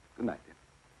 Good night, dear.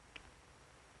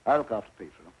 I'll look after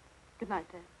Petro. Good night,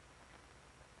 Dad.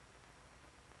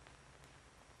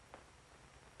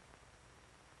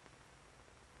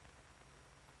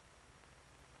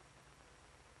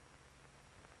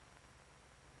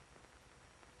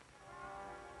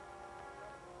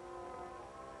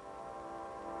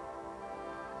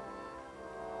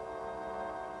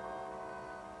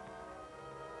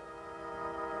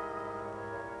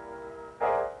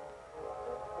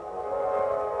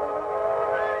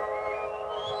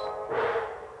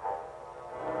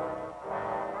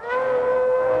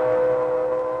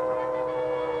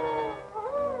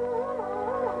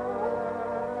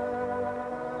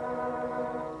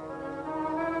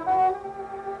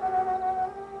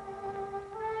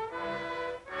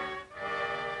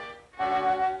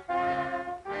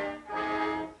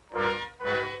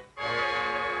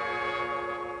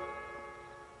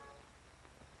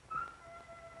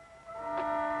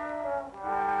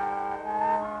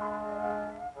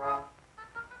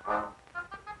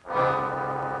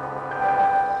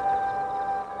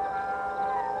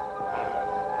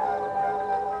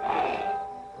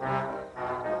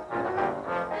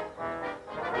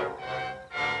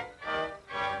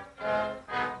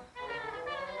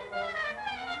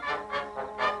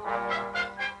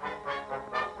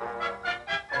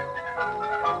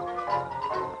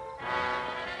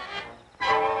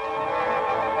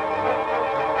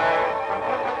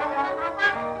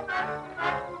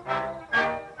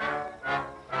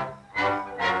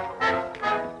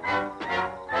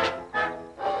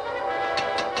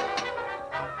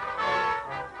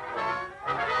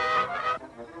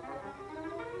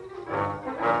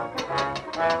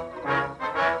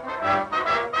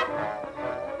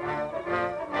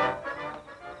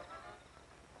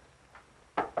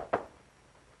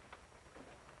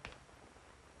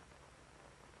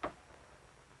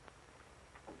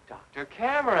 Dr.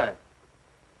 Cameron.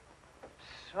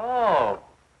 So,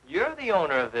 you're the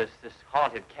owner of this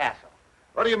haunted castle.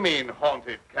 What do you mean,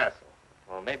 haunted castle?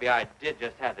 Well, maybe I did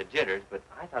just have the jitters, but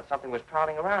I thought something was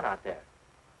prowling around out there.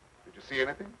 Did you see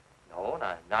anything? No, and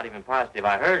I'm not even positive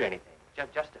I heard anything.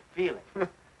 Just a feeling.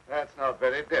 That's not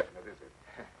very definite, is it?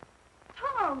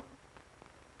 Tom!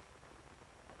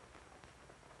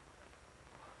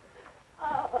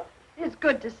 It's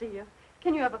good to see you.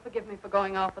 Can you ever forgive me for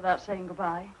going off without saying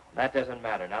goodbye? That doesn't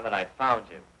matter now that I've found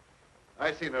you.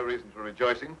 I see no reason for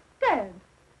rejoicing. Dad!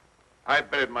 I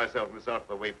buried myself in this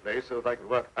out-of-the-way place so that I could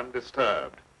work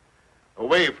undisturbed,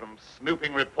 away from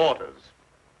snooping reporters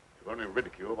who only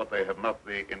ridicule what they have not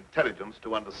the intelligence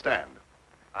to understand.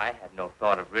 I had no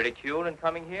thought of ridicule in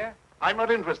coming here. I'm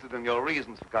not interested in your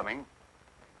reasons for coming,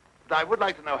 but I would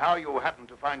like to know how you happened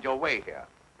to find your way here.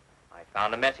 I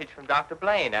found a message from Dr.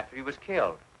 Blaine after he was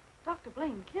killed. Dr.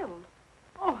 Blaine killed?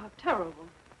 Oh, how terrible.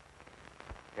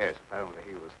 Yes, if only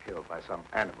he was killed by some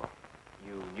animal.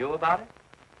 You knew about it?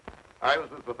 I was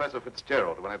with Professor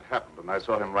Fitzgerald when it happened, and I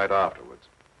saw him right afterwards.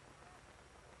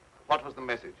 What was the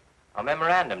message? A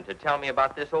memorandum to tell me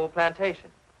about this old plantation.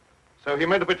 So he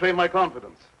meant to betray my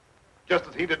confidence, just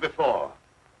as he did before.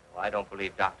 Well, I don't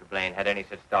believe Dr. Blaine had any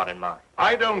such thought in mind.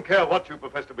 I don't care what you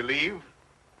profess to believe.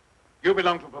 You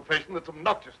belong to a profession that's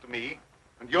obnoxious to me,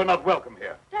 and you're not welcome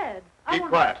here. Dad, Keep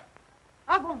quiet.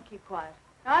 I won't keep quiet.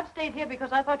 Now, I've stayed here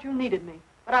because I thought you needed me.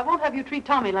 But I won't have you treat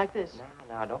Tommy like this.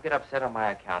 Now, don't get upset on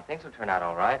my account. Things will turn out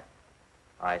all right.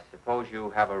 I suppose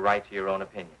you have a right to your own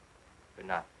opinion. Good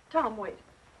night. Tom, wait.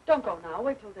 Don't go now.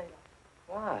 Wait till daylight.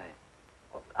 Why?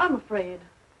 Well, I'm afraid.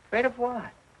 Afraid of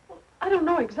what? Well, I don't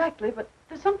know exactly, but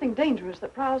there's something dangerous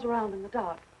that prowls around in the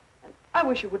dark. And I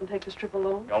wish you wouldn't take this trip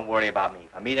alone. Don't worry about me.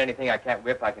 If I meet anything I can't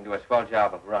whip, I can do a swell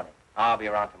job of running. I'll be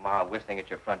around tomorrow whistling at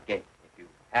your front gate, if you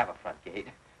have a front gate.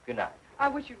 Good night. I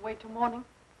wish you'd wait till morning.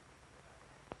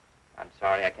 I'm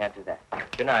sorry, I can't do that.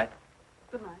 Good night.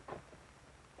 Good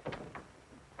night.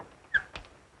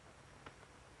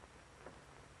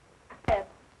 Ed,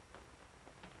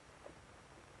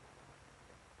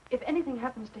 if anything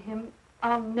happens to him,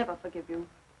 I'll never forgive you.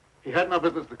 He had no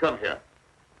business to come here.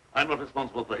 I'm not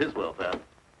responsible for his welfare.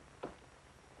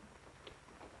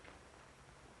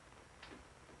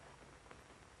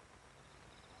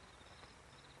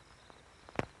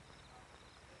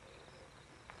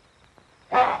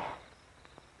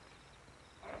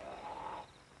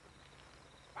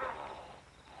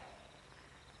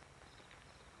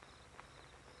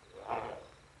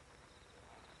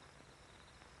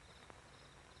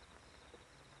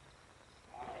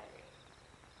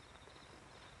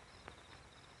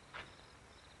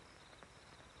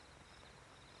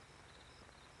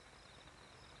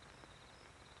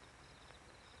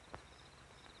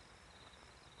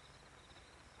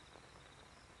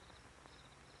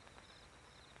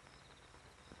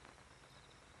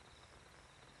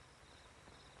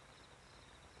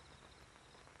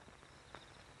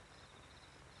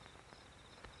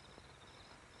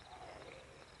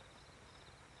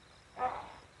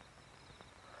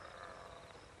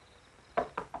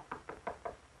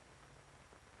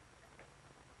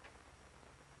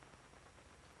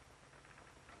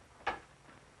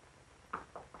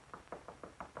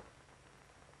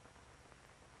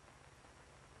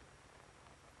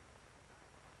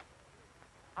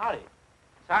 Howdy.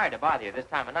 Sorry to bother you this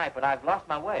time of night, but I've lost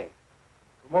my way.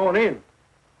 Come on in.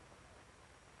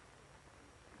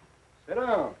 Sit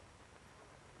down.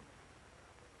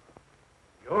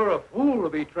 You're a fool to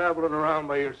be traveling around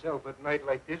by yourself at night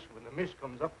like this when the mist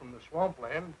comes up from the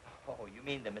swampland. Oh, you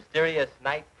mean the mysterious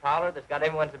night prowler that's got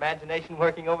everyone's imagination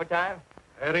working overtime?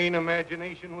 That ain't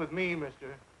imagination with me,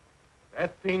 mister.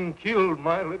 That thing killed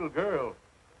my little girl.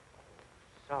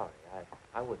 Sorry,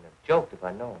 I wouldn't have joked if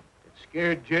I'd known. It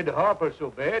scared Jed Harper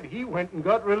so bad, he went and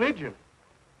got religion.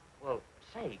 Well,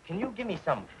 say, can you give me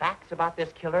some facts about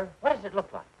this killer? What does it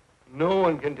look like? No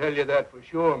one can tell you that for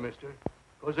sure, mister.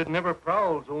 Because it never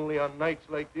prowls only on nights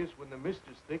like this when the mist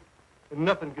is thick and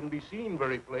nothing can be seen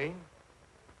very plain.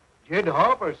 Jed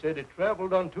Harper said it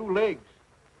traveled on 2 legs.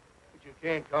 But you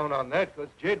can't count on that because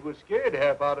Jed was scared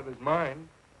half out of his mind.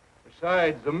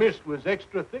 Besides, the mist was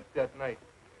extra thick that night.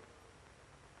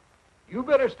 You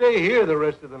better stay here the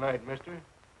rest of the night, mister.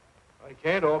 I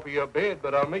can't offer you a bed,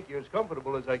 but I'll make you as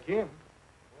comfortable as I can.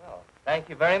 Well, thank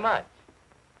you very much.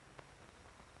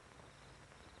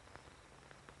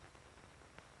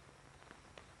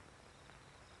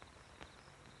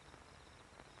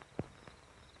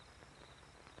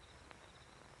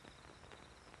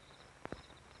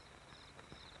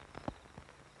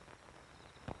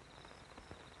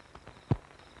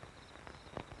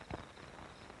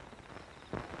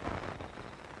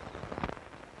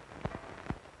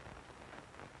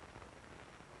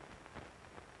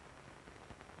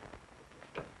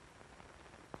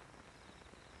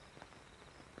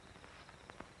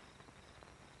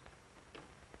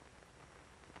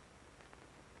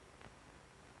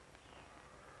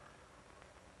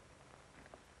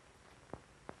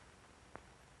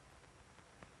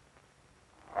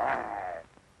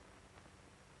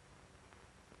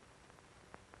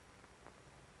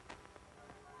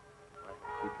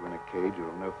 Keep you in a cage, you're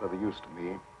of no further use to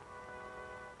me. If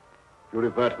you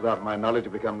revert without my knowledge, you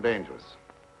become dangerous.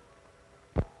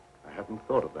 I hadn't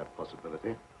thought of that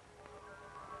possibility.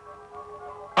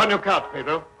 On your couch,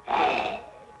 Pedro.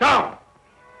 Down!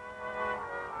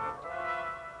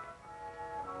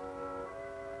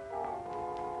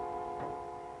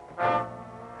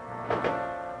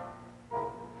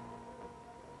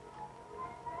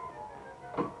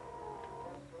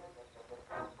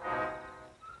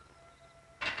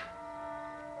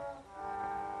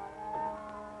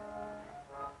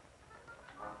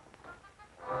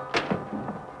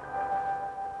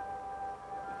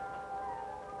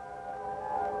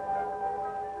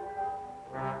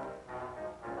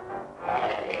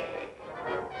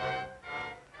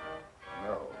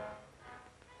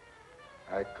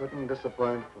 I couldn't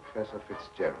disappoint Professor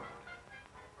Fitzgerald.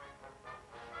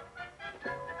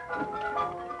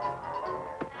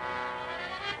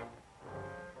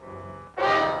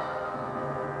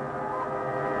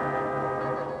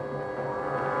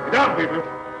 Get down, people.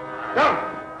 Down!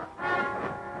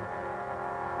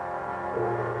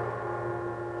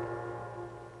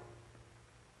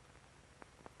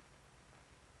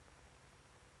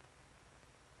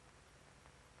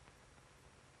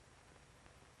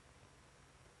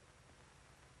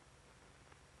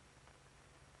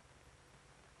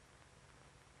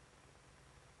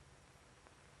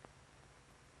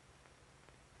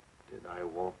 Did I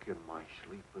walk in my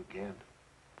sleep again?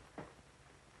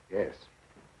 Yes.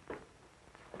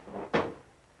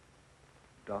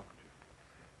 Doctor,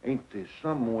 ain't there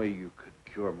some way you could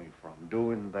cure me from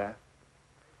doing that?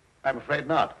 I'm afraid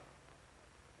not.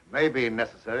 It may be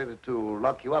necessary to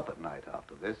lock you up at night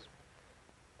after this.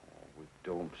 Oh, it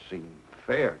don't seem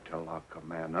fair to lock a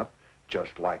man up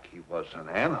just like he was an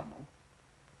animal.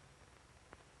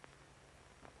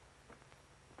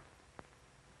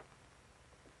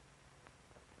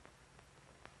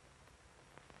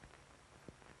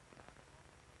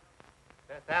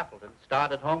 Seth Appleton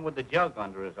started home with the jug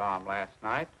under his arm last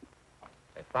night.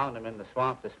 They found him in the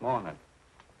swamp this morning.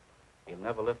 He'll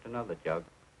never lift another jug.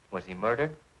 Was he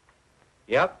murdered?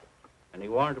 Yep. And he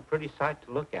weren't a pretty sight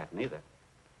to look at, neither.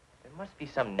 There must be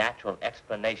some natural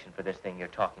explanation for this thing you're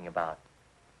talking about.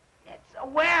 It's a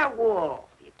werewolf.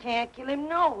 You can't kill him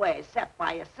no way except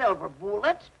by a silver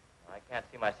bullet. I can't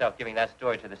see myself giving that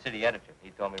story to the city editor.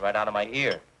 He told me right out of my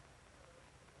ear.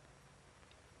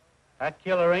 That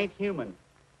killer ain't human.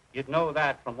 You'd know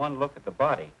that from one look at the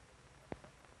body.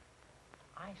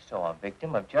 I saw a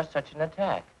victim of just such an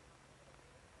attack.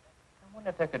 I wonder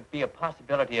if there could be a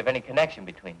possibility of any connection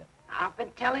between them. I've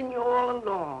been telling you all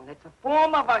along. It's a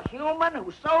form of a human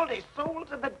who sold his soul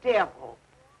to the devil.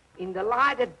 In the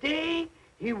light of day,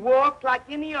 he walked like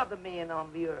any other man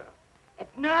on the earth.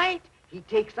 At night, he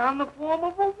takes on the form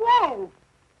of a wolf.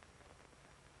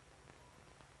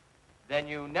 Then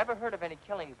you never heard of any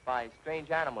killings by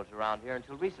strange animals around here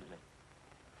until recently?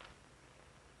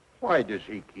 Why does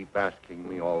he keep asking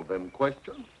me all them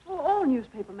questions? Well, all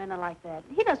newspaper men are like that.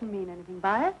 He doesn't mean anything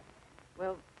by it.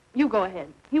 Well, you go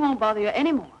ahead. He won't bother you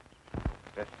anymore.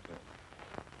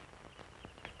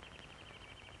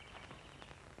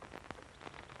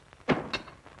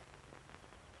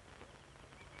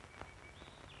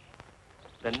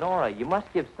 Lenora, you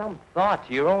must give some thought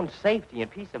to your own safety and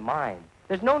peace of mind.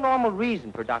 There's no normal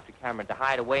reason for Dr. Cameron to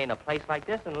hide away in a place like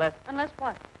this unless... Unless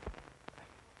what?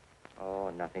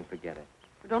 Oh, nothing. Forget it.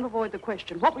 Don't avoid the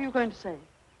question. What were you going to say?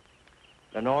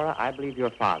 Lenora, I believe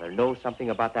your father knows something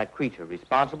about that creature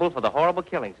responsible for the horrible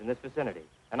killings in this vicinity.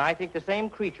 And I think the same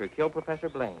creature killed Professor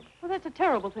Blaine. Well, that's a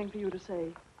terrible thing for you to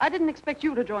say. I didn't expect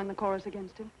you to join the chorus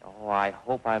against him. Oh, I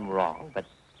hope I'm wrong, but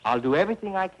I'll do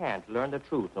everything I can to learn the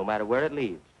truth, no matter where it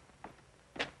leads.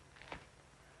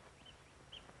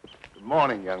 Good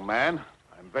morning, young man.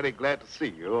 I'm very glad to see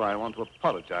you. I want to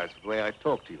apologize for the way I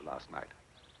talked to you last night.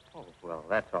 Oh, well,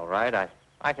 that's all right.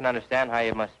 I can understand how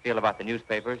you must feel about the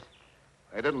newspapers.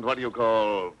 They didn't, what do you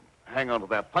call, hang on to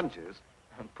their punches.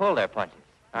 Pull their punches.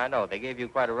 I know, they gave you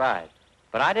quite a ride.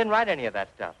 But I didn't write any of that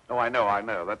stuff. Oh, I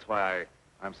know. That's why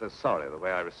I'm so sorry the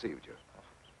way I received you.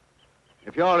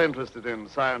 If you're interested in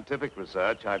scientific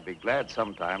research, I'd be glad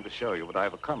sometime to show you what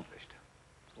I've accomplished.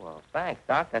 Well, thanks,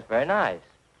 Doc. That's very nice.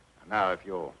 And now, if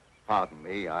you'll pardon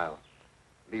me, I'll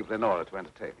leave Lenora to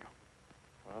entertain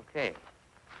you. Okay.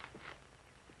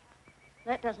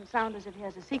 That doesn't sound as if he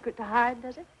has a secret to hide,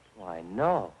 does it? Why,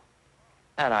 no.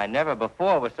 And I never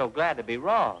before was so glad to be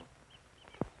wrong.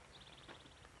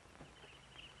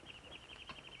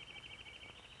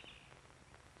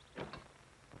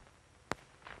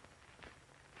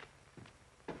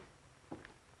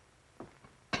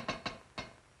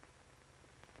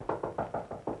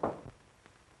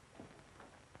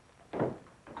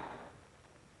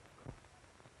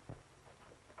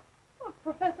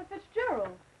 Professor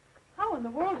Fitzgerald, how in the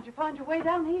world did you find your way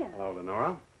down here? Hello,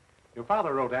 Lenora. Your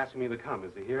father wrote asking me to come.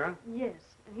 Is he here? Yes,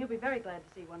 and he'll be very glad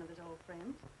to see one of his old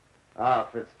friends. Ah,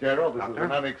 Fitzgerald, this Doctor? is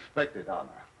an unexpected honor.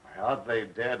 I hardly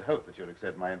dared hope that you'd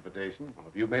accept my invitation. Well,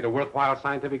 if you've made a worthwhile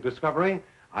scientific discovery,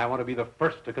 I want to be the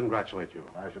first to congratulate you.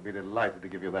 I shall be delighted to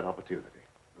give you that opportunity.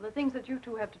 Well, the things that you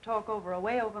two have to talk over are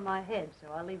way over my head, so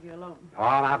I'll leave you alone. Oh,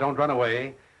 now, don't run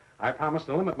away. I promise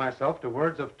to limit myself to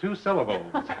words of 2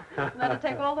 syllables. That'll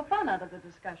take all the fun out of the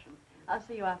discussion. I'll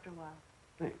see you after a while.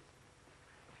 Thanks.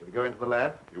 Shall we go into the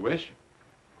lab? You wish?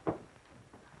 You're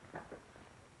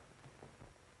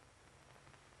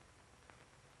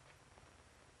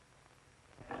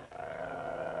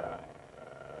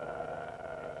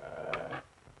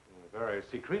very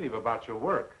secretive about your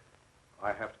work.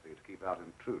 I have to be to keep out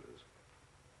intruders.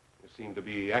 You seem to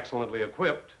be excellently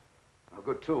equipped. Now,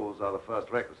 good tools are the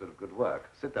first requisite of good work.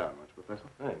 Sit down, won't you, Professor?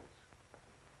 Thanks.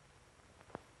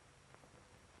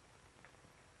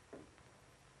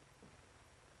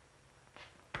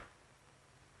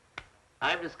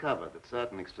 I've discovered that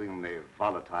certain extremely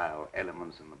volatile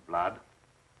elements in the blood,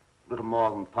 little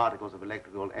more than particles of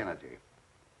electrical energy,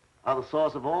 are the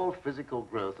source of all physical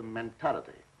growth and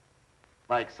mentality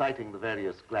by exciting the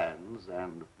various glands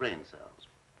and brain cells.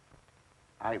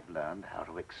 I've learned how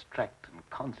to extract and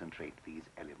concentrate these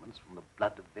elements from the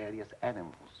blood of various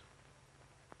animals.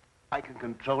 I can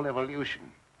control evolution.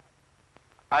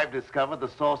 I've discovered the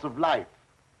source of life.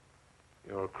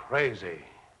 You're crazy.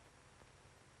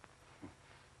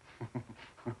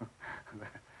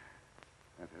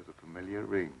 That has a familiar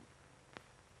ring.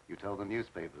 You told the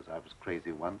newspapers I was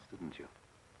crazy once, didn't you?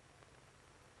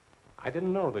 I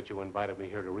didn't know that you invited me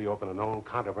here to reopen an old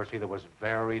controversy that was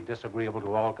very disagreeable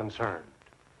to all concerned.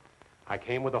 I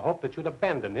came with the hope that you'd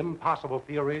abandon impossible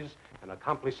theories and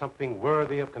accomplish something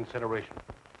worthy of consideration.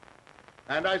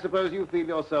 And I suppose you feel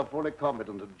yourself fully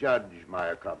competent to judge my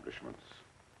accomplishments.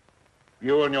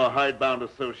 You and your hidebound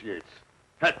associates,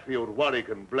 Hatfield, Warwick,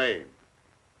 and Blaine.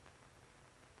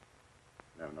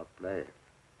 No, not Blaine.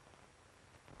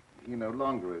 He no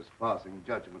longer is passing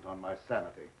judgment on my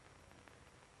sanity.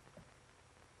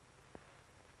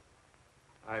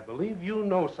 I believe you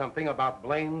know something about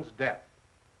Blaine's death.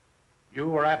 You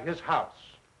were at his house.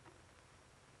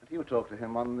 And you talked to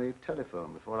him on the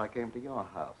telephone before I came to your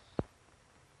house.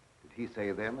 Did he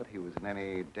say then that he was in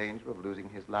any danger of losing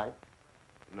his life?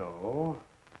 No.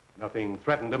 Nothing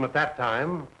threatened him at that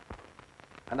time.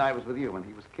 And I was with you when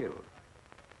he was killed.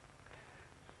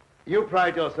 You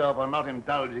pride yourself on not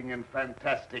indulging in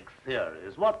fantastic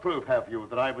theories. What proof have you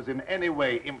that I was in any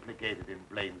way implicated in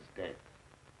Blaine's death?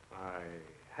 I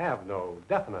have no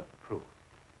definite proof.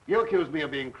 You accuse me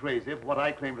of being crazy for what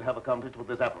I claim to have accomplished with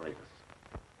this apparatus.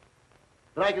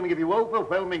 that I can give you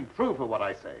overwhelming proof of what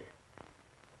I say.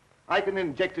 I can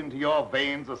inject into your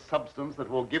veins a substance that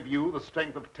will give you the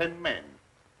strength of 10 men.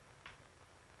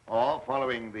 Or,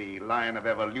 following the line of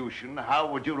evolution,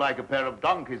 how would you like a pair of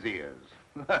donkey's ears?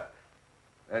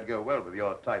 That'd go well with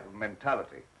your type of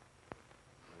mentality.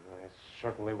 I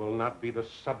certainly will not be the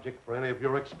subject for any of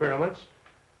your experiments,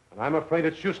 and I'm afraid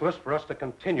it's useless for us to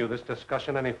continue this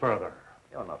discussion any further.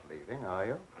 You're not leaving, are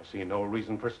you? I see no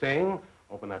reason for staying.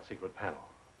 Open that secret panel.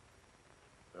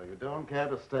 So you don't care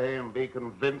to stay and be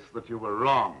convinced that you were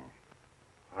wrong?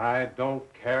 I don't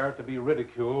care to be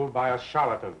ridiculed by a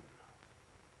charlatan.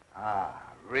 Ah,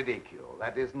 ridicule.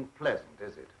 That isn't pleasant,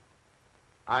 is it?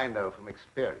 I know from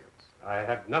experience. I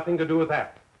had nothing to do with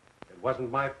that. It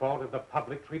wasn't my fault if the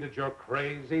public treated your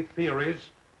crazy theories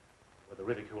with the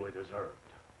ridicule they deserved.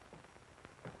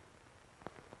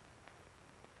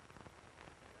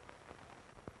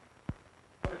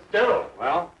 Fitzgerald!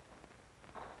 Well?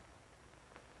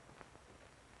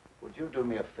 Would you do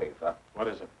me a favor? What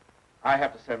is it? I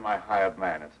have to send my hired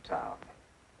man into town.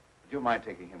 Would you mind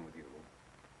taking him with you?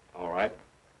 All right.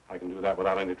 I can do that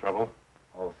without any trouble.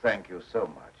 Oh, thank you so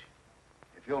much.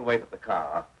 If you'll wait at the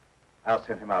car, I'll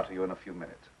send him out to you in a few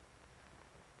minutes.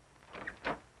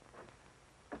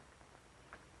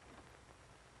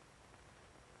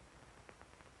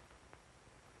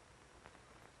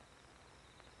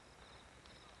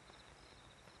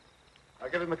 Now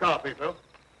get in the car, Petro.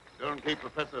 Don't keep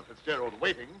Professor Fitzgerald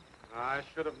waiting. I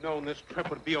should have known this trip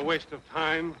would be a waste of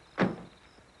time.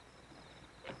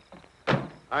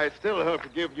 I still hope to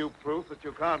give you proof that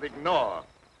you can't ignore.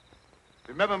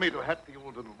 Remember me to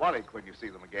Hatfield and Warwick when you see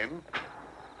them again.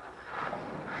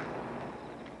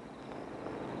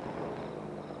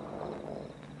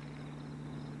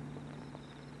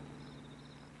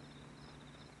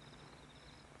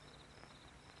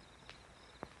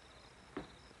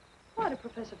 Why did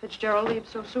Professor Fitzgerald leave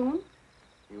so soon?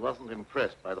 He wasn't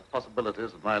impressed by the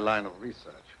possibilities of my line of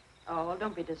research. Oh, well,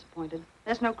 don't be disappointed.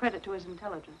 There's no credit to his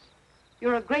intelligence.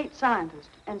 You're a great scientist,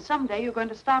 and someday you're going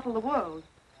to startle the world.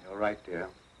 You're right, dear.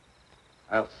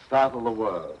 I'll startle the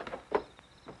world.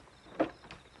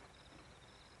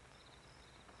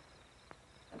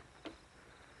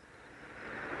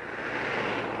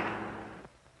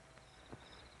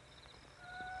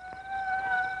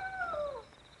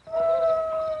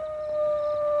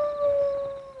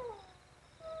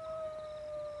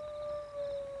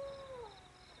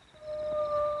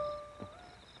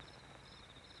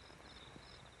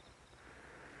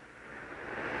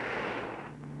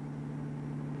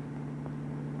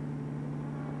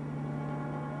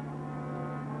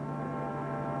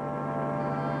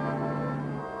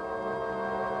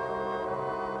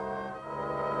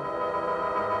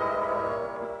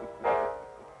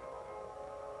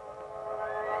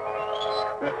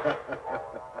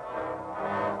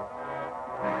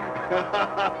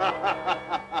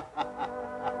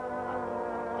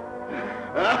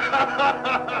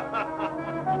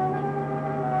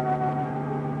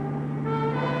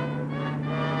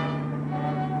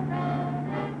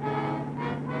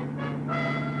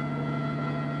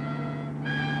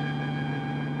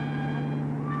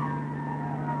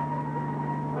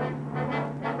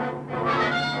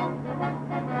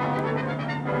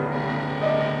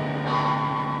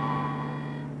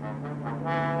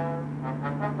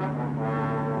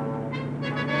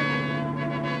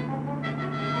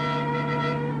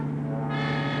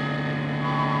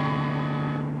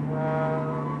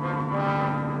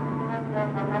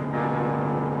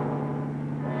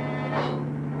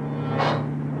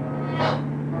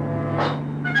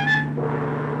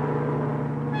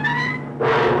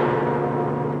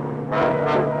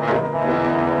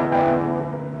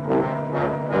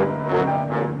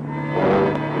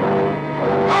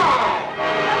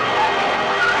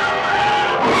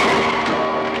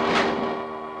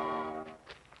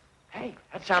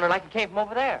 Sounded like it came from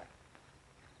over there.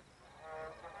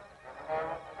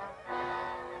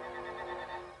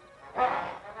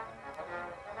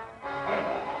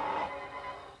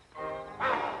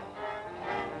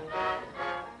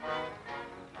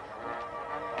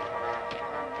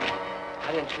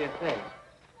 I didn't see a thing.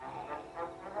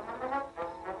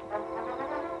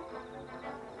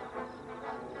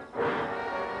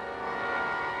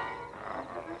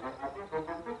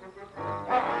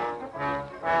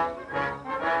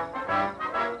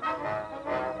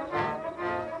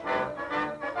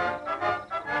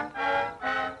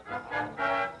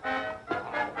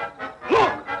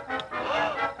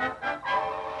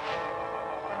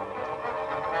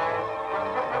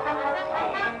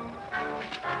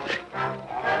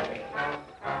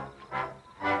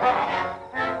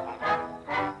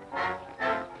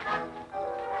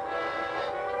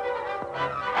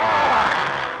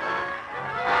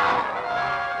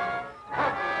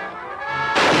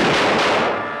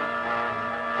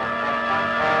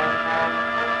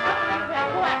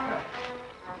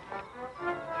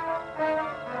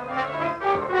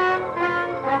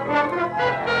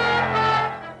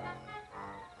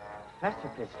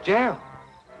 Fitzgerald.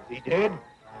 Is he dead?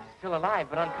 Still alive,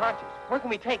 but unconscious. Where can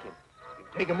we take him? You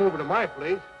can take him over to my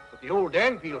place, but the old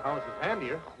Danfield house is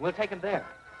handier. We'll take him there.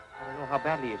 I don't know how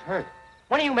badly he's hurt.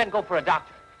 One of you men go for a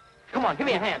doctor. Come on, give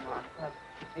me a hand.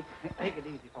 Take it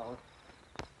easy, fellas.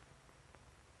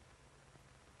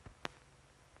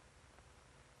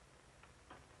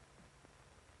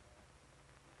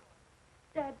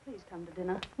 Dad, please come to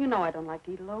dinner. You know I don't like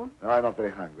to eat alone. No, I'm not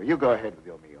very hungry. You go ahead with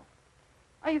your meal.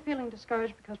 Are you feeling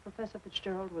discouraged because Professor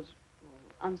Fitzgerald was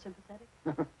unsympathetic?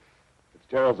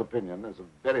 Fitzgerald's opinion is of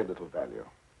very little value.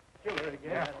 Kill her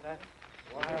again. Yeah,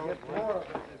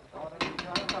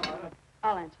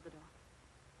 I'll answer the door.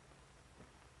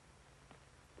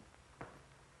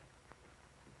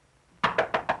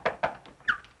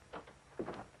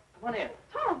 Come on in.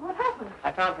 Tom, what happened?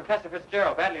 I found Professor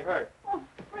Fitzgerald badly hurt. Oh,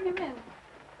 bring him in.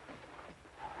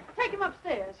 Take him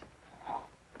upstairs.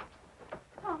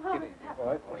 Tom, how did it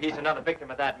happen? Oh, he's another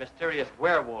victim of that mysterious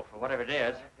werewolf, or whatever it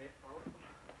is.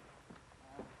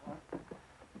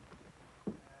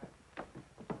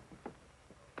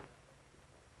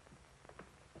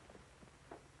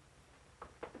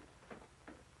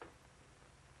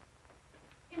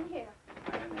 In here.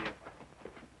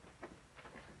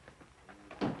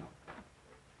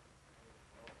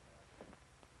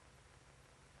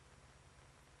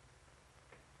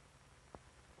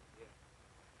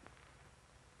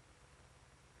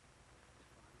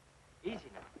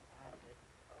 Easy now.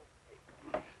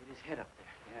 Get his head up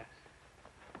there.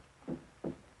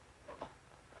 Yes.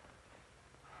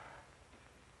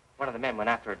 One of the men went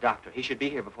after a doctor. He should be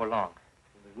here before long.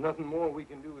 There's nothing more we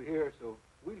can do here, so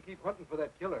we'll keep hunting for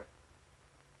that killer.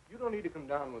 You don't need to come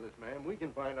down with us, ma'am. We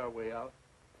can find our way out.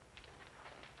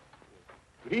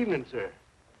 Good evening, sir.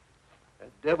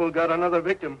 That devil got another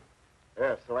victim.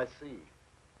 Yes, so I see.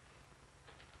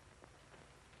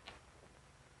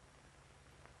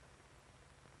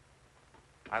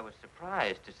 I was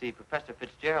surprised to see Professor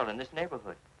Fitzgerald in this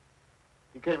neighborhood.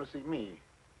 He came to see me.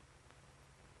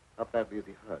 How badly is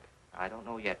he hurt? I don't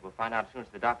know yet. We'll find out as soon as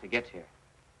the doctor gets here.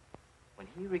 When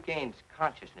he regains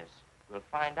consciousness, we'll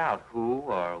find out who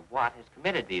or what has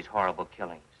committed these horrible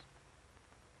killings.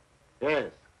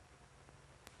 Yes.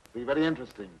 It'll be very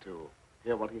interesting to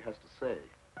hear what he has to say.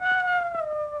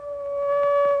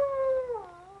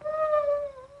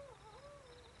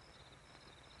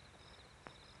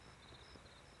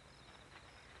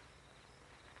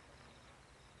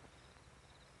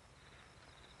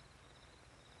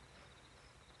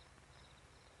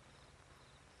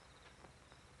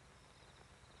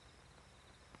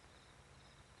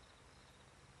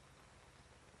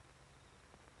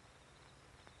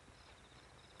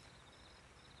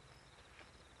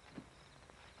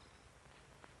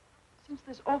 Since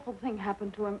this awful thing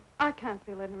happened to him, I can't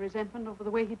feel any resentment over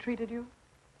the way he treated you.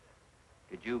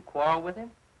 Did you quarrel with him?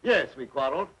 Yes, we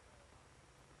quarreled.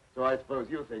 So I suppose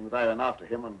you think that I went after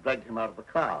him and dragged him out of the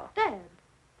car. Dad.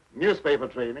 Newspaper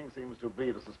training seems to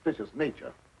breed a suspicious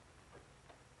nature.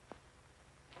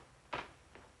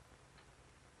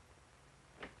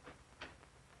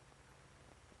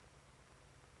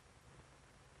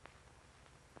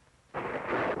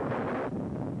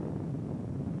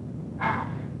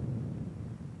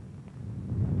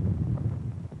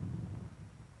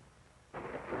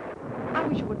 I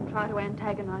wish you wouldn't try to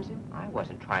antagonize him. I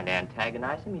wasn't trying to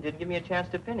antagonize him. He didn't give me a chance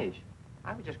to finish.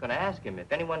 I was just going to ask him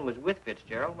if anyone was with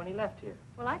Fitzgerald when he left here.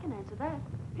 Well, I can answer that.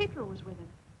 Petro was with him.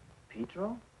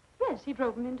 Petro? Yes, he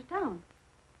drove him into town.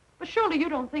 But surely you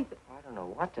don't think that... I don't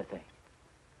know what to think.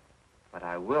 But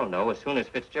I will know as soon as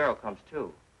Fitzgerald comes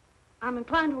to. I'm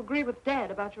inclined to agree with Dad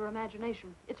about your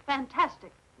imagination. It's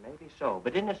fantastic. Maybe so.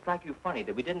 But didn't it strike you funny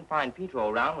that we didn't find Petro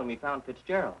around when we found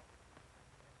Fitzgerald?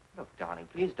 Look, darling,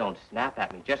 please don't snap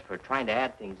at me just for trying to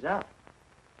add things up.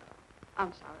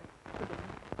 I'm sorry. Forgive me.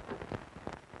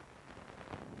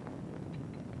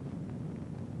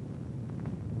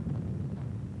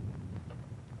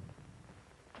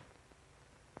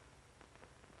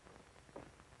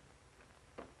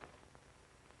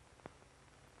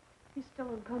 He's still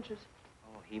unconscious.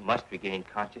 Oh, he must regain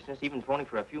consciousness, even if only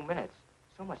for a few minutes.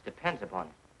 So much depends upon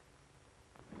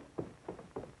it.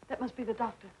 That must be the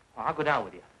doctor. Oh, I'll go down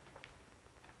with you.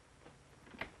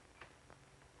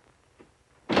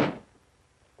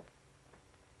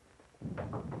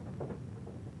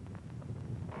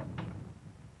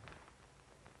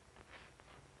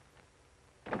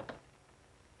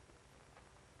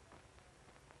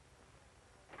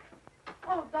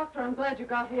 Oh, Doctor, I'm glad you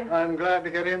got here. I'm glad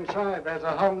to get inside. There's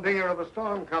a humdinger of a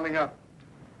storm coming up.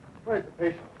 Where's the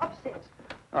patient? Upstairs.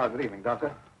 Ah, good evening,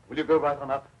 Doctor. Will you go right on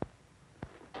up?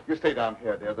 You stay down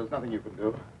here, dear. There's nothing you can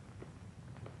do.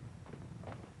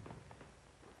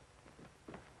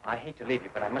 I hate to leave you,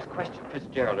 but I must question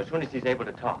Fitzgerald as soon as he's able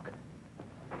to talk.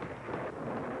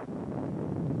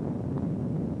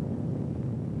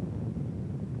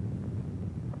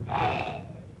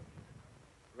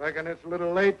 Reckon it's a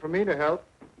little late for me to help.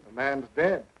 The man's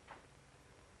dead.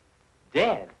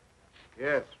 Dead?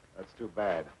 Yes, that's too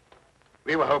bad.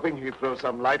 We were hoping he'd throw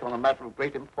some light on a matter of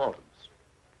great importance.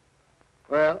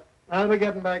 Well, I'll be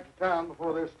getting back to town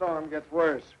before this storm gets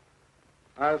worse.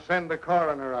 I'll send the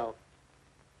coroner out.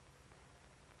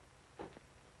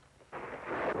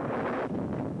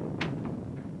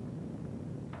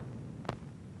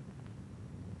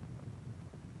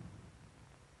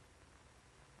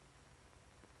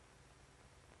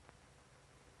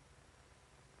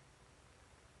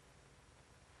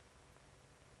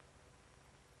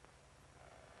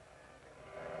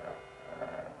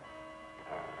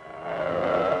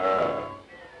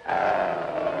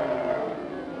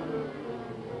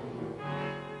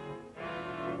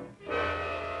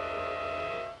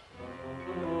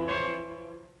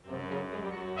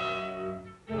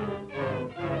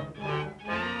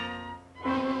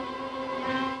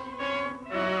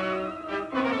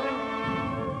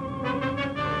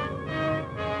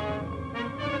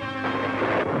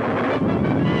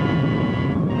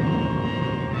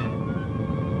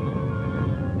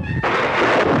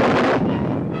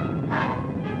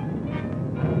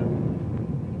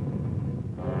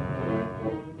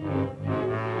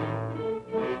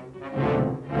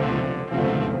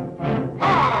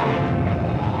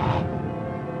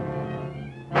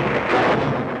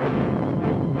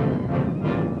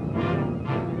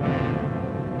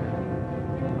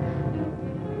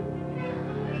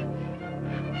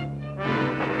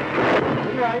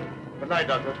 Good night,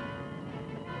 Doctor.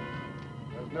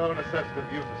 There's no necessity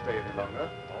for you to stay any longer.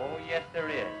 Oh, yes, there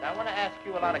is. I want to ask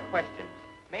you a lot of questions,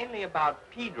 mainly about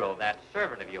Petro, that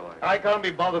servant of yours. I can't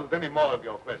be bothered with any more of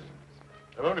your questions.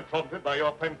 They're only prompted by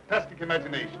your fantastic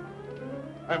imagination.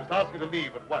 I must ask you to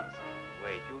leave at once.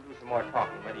 Wait, you'll do some more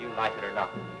talking, whether you like it or not.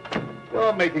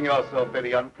 You're making yourself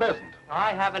very unpleasant.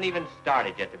 I haven't even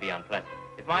started yet to be unpleasant.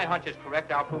 If my hunch is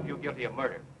correct, I'll prove you guilty of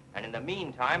murder. And in the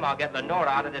meantime, I'll get Lenora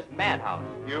out of this madhouse.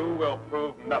 You will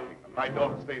prove nothing. My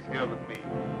daughter stays here with me.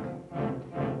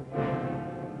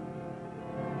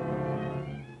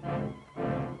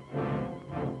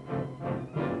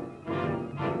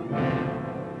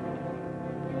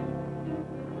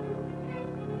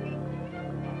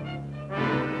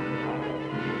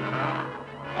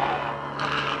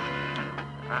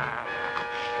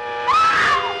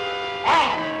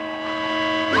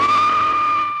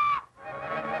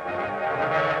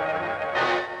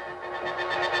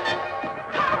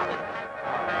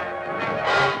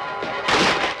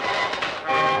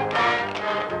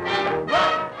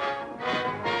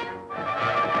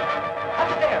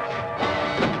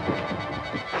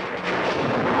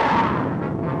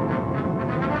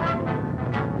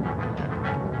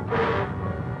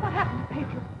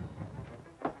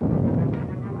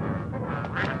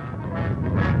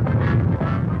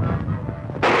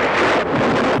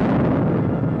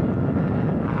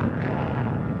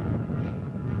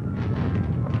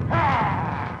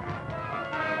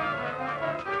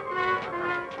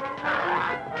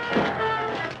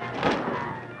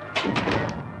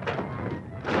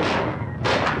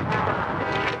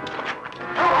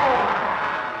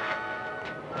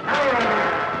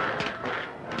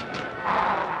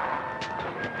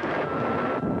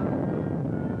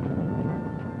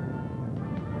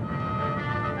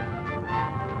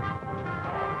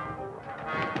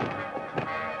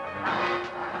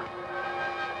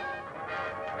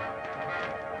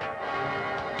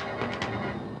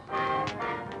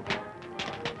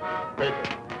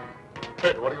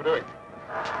 Petro, what are you doing?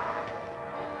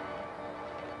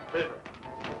 Petro!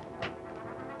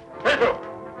 Petro!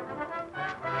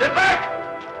 Get back!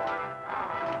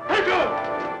 Petro!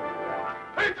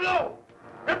 Petro!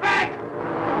 Get back!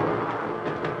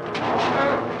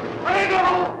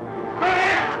 Petro!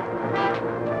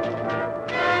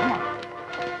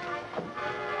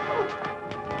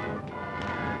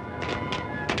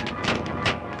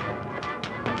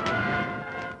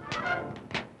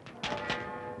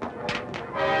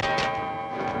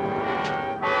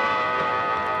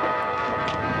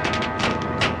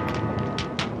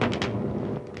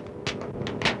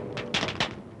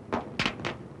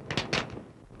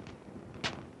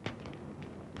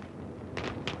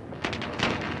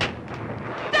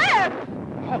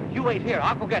 You wait here.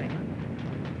 I'll go get him.